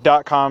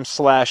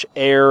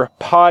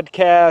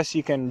facebook.com/airpodcast.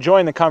 You can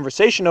join the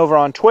conversation over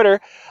on Twitter.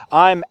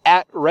 I'm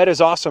at Red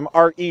is Awesome,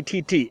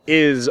 RETT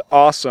is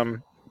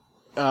awesome.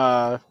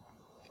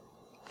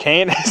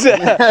 Kane is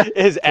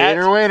at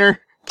Kaner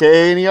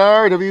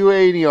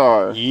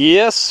KNER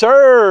Yes,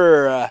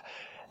 sir.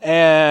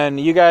 And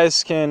you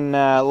guys can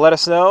let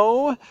us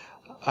know.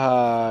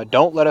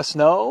 Don't let us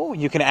know.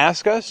 You can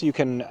ask us. You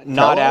can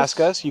not ask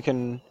us. You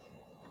can.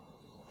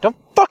 Don't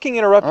fucking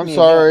interrupt me. I'm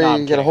sorry. No,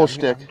 you get a whole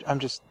shtick. I'm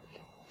just.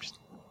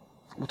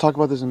 We'll talk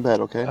about this in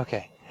bed, okay?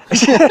 Okay.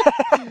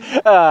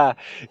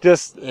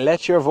 Just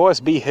let your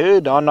voice be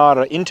heard on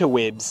our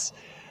interwebs.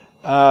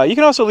 You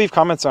can also leave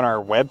comments on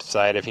our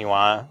website if you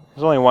want.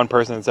 There's only one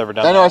person that's ever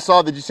done that. I know, I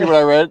saw. Did you see what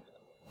I read?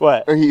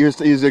 What? Or he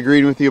was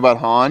agreeing with you about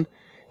Han,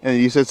 and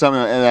you said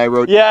something, and I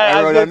wrote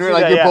under it,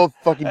 like, you're both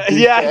fucking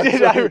Yeah, I did.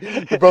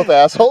 You're both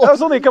assholes. That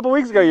was only a couple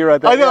weeks ago you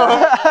wrote that. I know.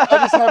 I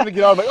just happened to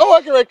get on. I'm like, oh,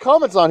 I can write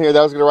comments on here. That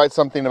I was going to write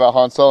something about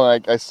Han Solo,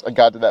 and I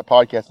got to that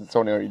podcast, and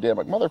Sony already did. I'm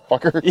like,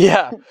 motherfucker.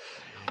 Yeah.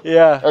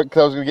 Yeah.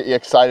 Because I was going to get you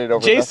excited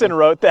over Jason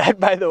wrote that,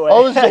 by the way.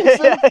 Oh, it was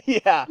Jason?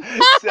 Yeah.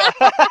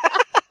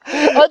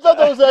 I thought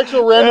that was an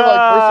actual random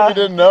person you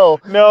didn't know.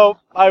 No,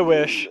 I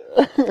wish.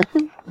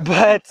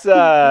 But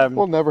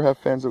we'll never have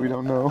fans that we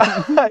don't know.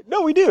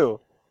 No, we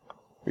do.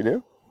 We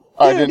do?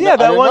 Dude,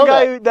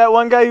 that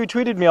one guy who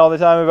tweeted me all the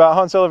time about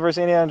Han Solo versus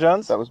Indiana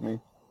Jones. That was me.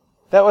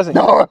 That wasn't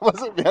you. No, it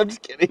wasn't me. I'm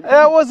just kidding.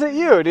 That wasn't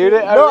you, dude.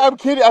 I'm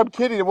kidding. I'm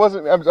kidding. It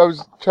wasn't. I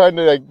was trying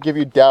to give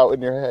you doubt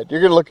in your head.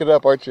 You're gonna look it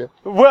up, aren't you?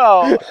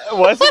 Well,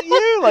 was it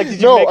you? Like,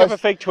 did you make up a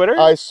fake Twitter?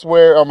 I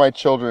swear on my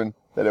children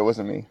that it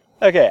wasn't me.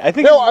 Okay, I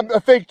think. No, I'm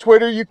a fake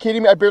Twitter. You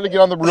kidding me? I barely get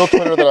on the real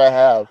Twitter that I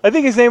have. I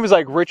think his name was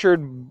like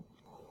Richard.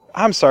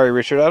 I'm sorry,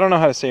 Richard. I don't know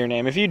how to say your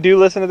name. If you do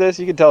listen to this,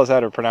 you can tell us how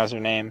to pronounce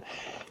your name.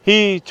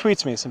 He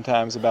tweets me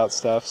sometimes about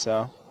stuff,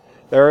 so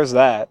there is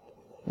that.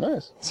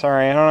 Nice.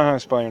 Sorry, I don't know how to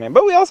spell your name.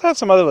 But we also have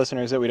some other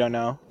listeners that we don't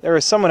know. There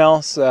was someone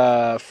else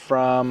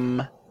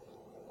from...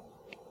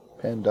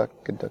 Panduck,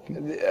 Kentucky.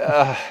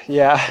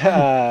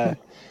 Yeah.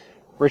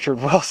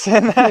 Richard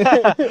Wilson.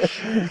 Yeah,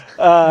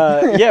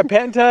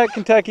 Pantuck,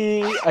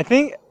 Kentucky. I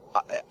think...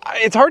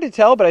 It's hard to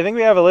tell, but I think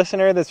we have a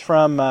listener that's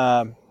from...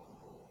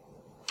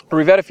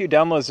 we've had a few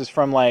downloads that's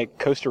from, like,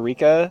 Costa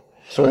Rica.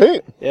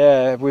 Sweet.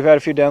 Yeah, we've had a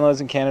few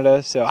downloads in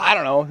Canada, so I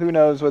don't know. Who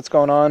knows what's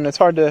going on? It's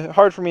hard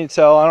for me to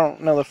tell. I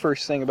don't know the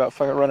first thing about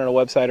fucking running a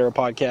website or a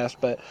podcast,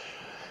 but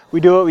we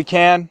do what we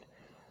can.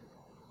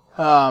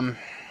 Duel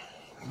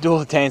of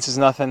the Taints is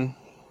nothing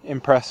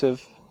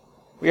impressive.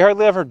 We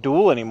hardly ever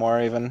duel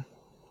anymore, even.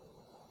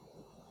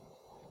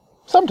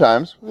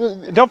 Sometimes.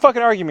 Don't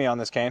fucking argue me on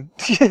this, Kane.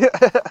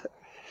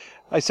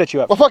 I set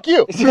you up. Well, fuck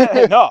you.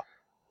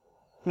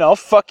 No,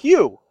 fuck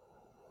you.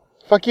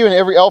 Fuck you and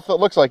every elf that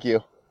looks like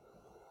you.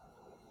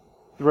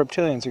 The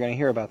reptilians are going to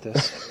hear about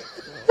this.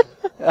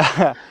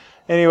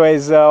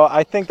 Anyways, though,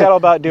 I think that'll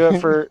about do it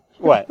for...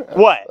 What?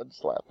 I'm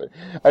just laughing.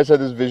 I just had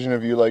this vision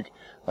of you, like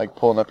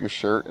pulling up your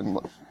shirt and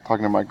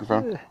talking to a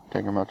microphone.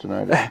 Take him out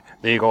tonight.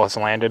 The eagle has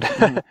landed.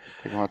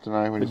 Take him out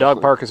tonight. The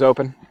dog park is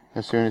open.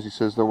 As soon as he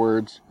says the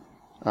words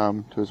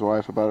to his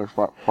wife about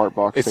her fart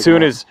box. As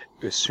soon as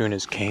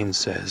Kane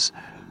says,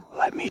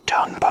 "Let me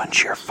tongue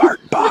punch your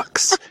fart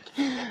box,"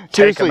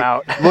 take him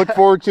out. Look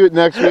forward to it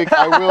next week.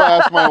 I will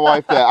ask my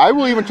wife that. I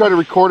will even try to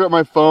record it on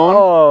my phone.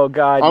 Oh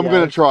God! I'm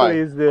gonna try.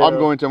 Please do. I'm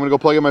gonna go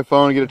plug in my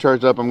phone and get it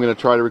charged up. I'm gonna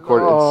try to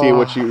record it and see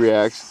what she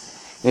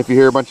reacts. And if you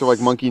hear a bunch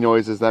of monkey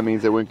noises, that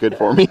means it went good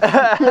for me.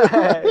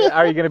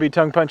 Are you gonna be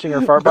tongue punching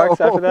her fart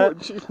box after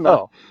that? She's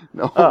not.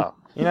 No. No.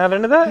 You're not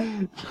into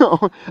that?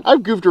 No.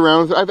 I've goofed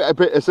around with her. I've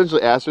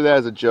essentially asked her that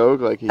as a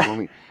joke, like, "Hey, you want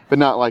me?" But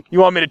not like. You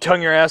want me to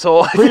tongue your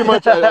asshole? Pretty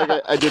much.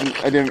 I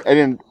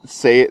didn't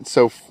say it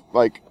so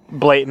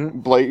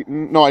blatant.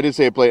 No, I did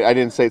say it blatant. I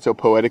didn't say it so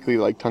poetically,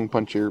 like tongue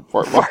punch your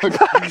fart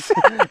box.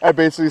 I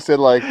basically said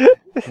like, "Hey,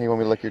 you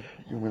want me to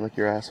lick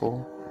your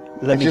asshole?"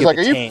 She's like,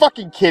 "Are you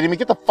fucking kidding me?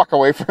 Get the fuck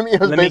away from me!"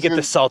 Let me get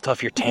the salt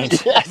off your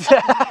taint.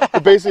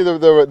 But basically,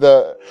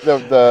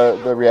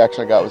 the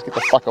reaction I got was, "Get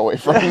the fuck away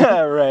from me!"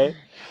 Right.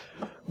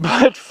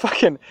 But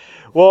fucking.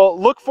 Well,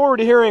 look forward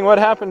to hearing what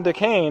happened to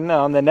Kane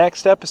on the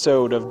next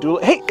episode of Duel.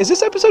 Hey, is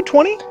this episode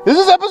 20? This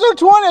is episode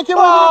 20. I can't believe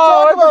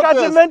I forgot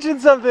to mention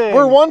something.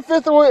 We're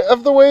 1/5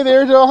 of the way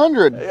there to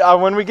 100.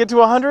 When we get to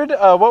 100,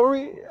 what were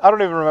we? I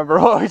don't even remember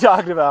what we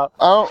talked about.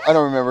 I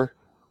don't remember.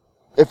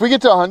 If we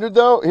get to 100,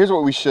 though, here's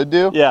what we should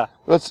do. Yeah.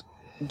 Let's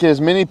get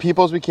as many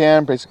people as we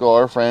can, basically all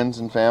our friends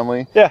and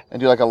family. Yeah. And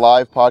do like a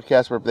live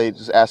podcast where they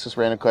just ask us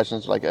random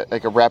questions, like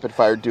a rapid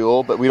fire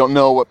duel, but we don't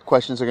know what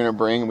questions they're going to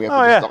bring, and we have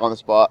to just on the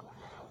spot.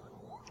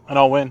 And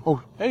I'll win.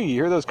 Oh, hey, you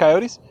hear those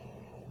coyotes?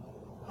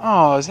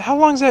 Oh, how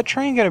long is that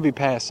train going to be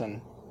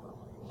passing?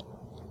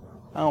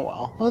 Oh,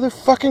 well.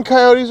 Motherfucking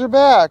coyotes are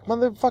back.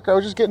 Motherfucker, I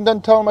was just getting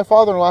done telling my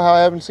father-in-law how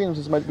I haven't seen him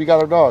since we got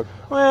our dog.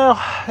 Well,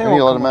 I need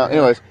to let him out.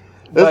 Anyways.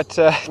 But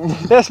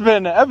that's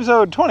been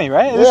episode 20,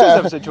 right? This is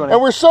episode 20.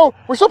 And we're so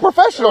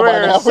professional by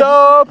now. We're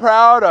so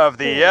proud of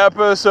the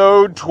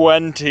episode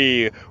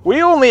 20.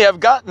 We only have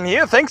gotten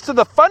here thanks to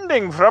the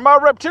funding from our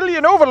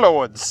reptilian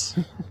overlords.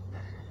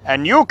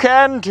 And you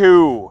can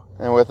too.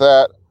 And with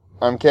that,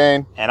 I'm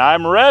Kane. And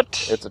I'm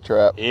Rhett. It's a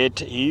trap.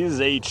 It is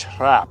a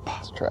trap.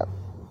 It's a trap.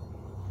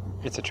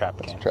 It's a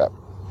trap, Kane. It's a trap.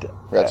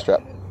 Rhett's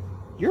trap.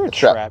 You're a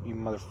trap, you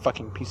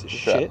motherfucking piece of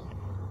shit.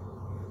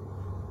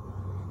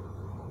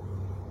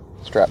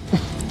 It's a trap.